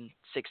days in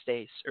 6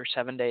 days or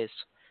 7 days,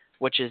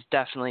 which is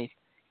definitely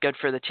good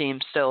for the team.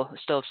 Still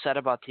upset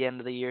about the end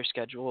of the year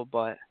schedule,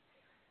 but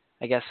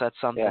I guess that's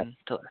something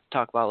to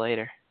talk about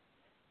later.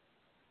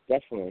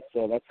 Definitely.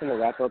 So that's going to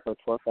wrap up our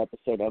 12th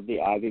episode of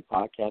the Ivy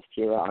Podcast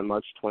here on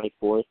March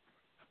 24th.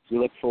 We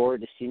look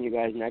forward to seeing you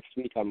guys next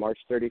week on March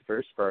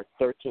 31st for our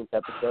 13th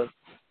episode,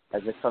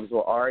 as the Cubs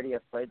will already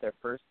have played their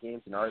first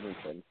games in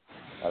Arlington.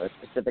 The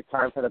specific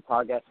time for the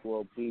podcast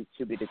will be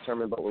to be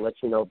determined, but we'll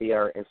let you know via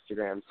our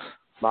Instagrams.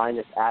 Mine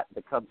is at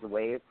the Cubs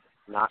Wave,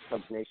 not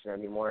Cubs Nation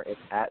anymore. It's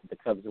at the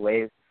Cubs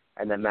Wave,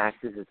 and then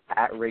Max's is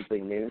at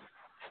Wrigley News.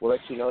 We'll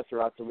let you know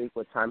throughout the week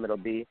what time it'll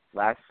be.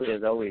 Lastly,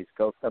 as always,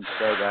 go Cubs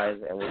go,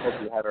 guys, and we hope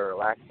you have a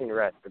relaxing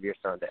rest of your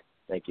Sunday.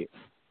 Thank you.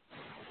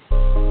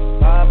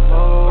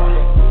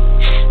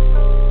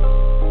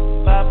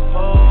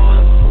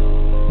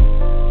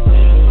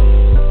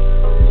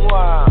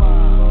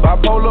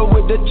 Bipolar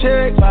with the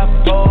check.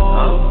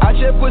 I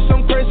just put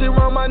some crazy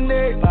around my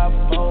neck.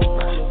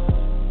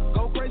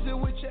 Go crazy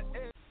with you.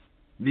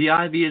 The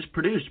Ivy is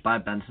produced by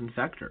Benson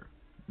Fector.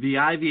 The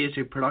Ivy is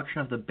a production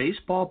of the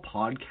Baseball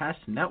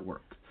Podcast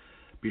Network.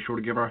 Be sure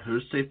to give our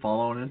hosts a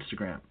follow on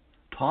Instagram.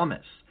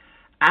 Thomas,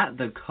 at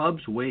the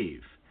Cubs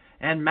Wave,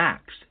 and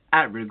Max,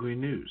 at Wrigley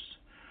News.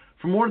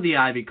 For more of the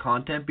Ivy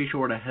content, be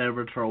sure to head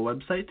over to our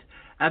website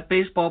at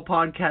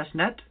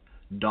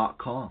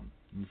baseballpodcastnet.com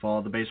and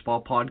follow the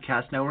Baseball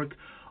Podcast Network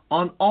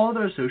on all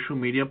their social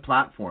media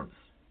platforms.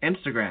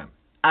 Instagram,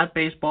 at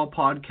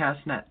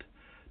baseballpodcastnet.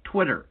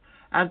 Twitter,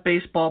 at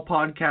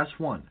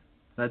baseballpodcast1.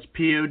 That's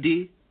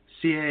PODCAS1.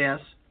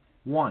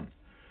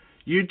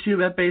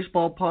 YouTube at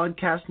Baseball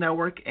Podcast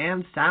Network,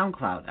 and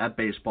SoundCloud at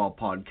Baseball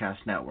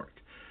Podcast Network.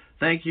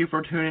 Thank you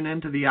for tuning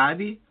in to the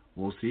Ivy.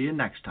 We'll see you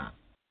next time.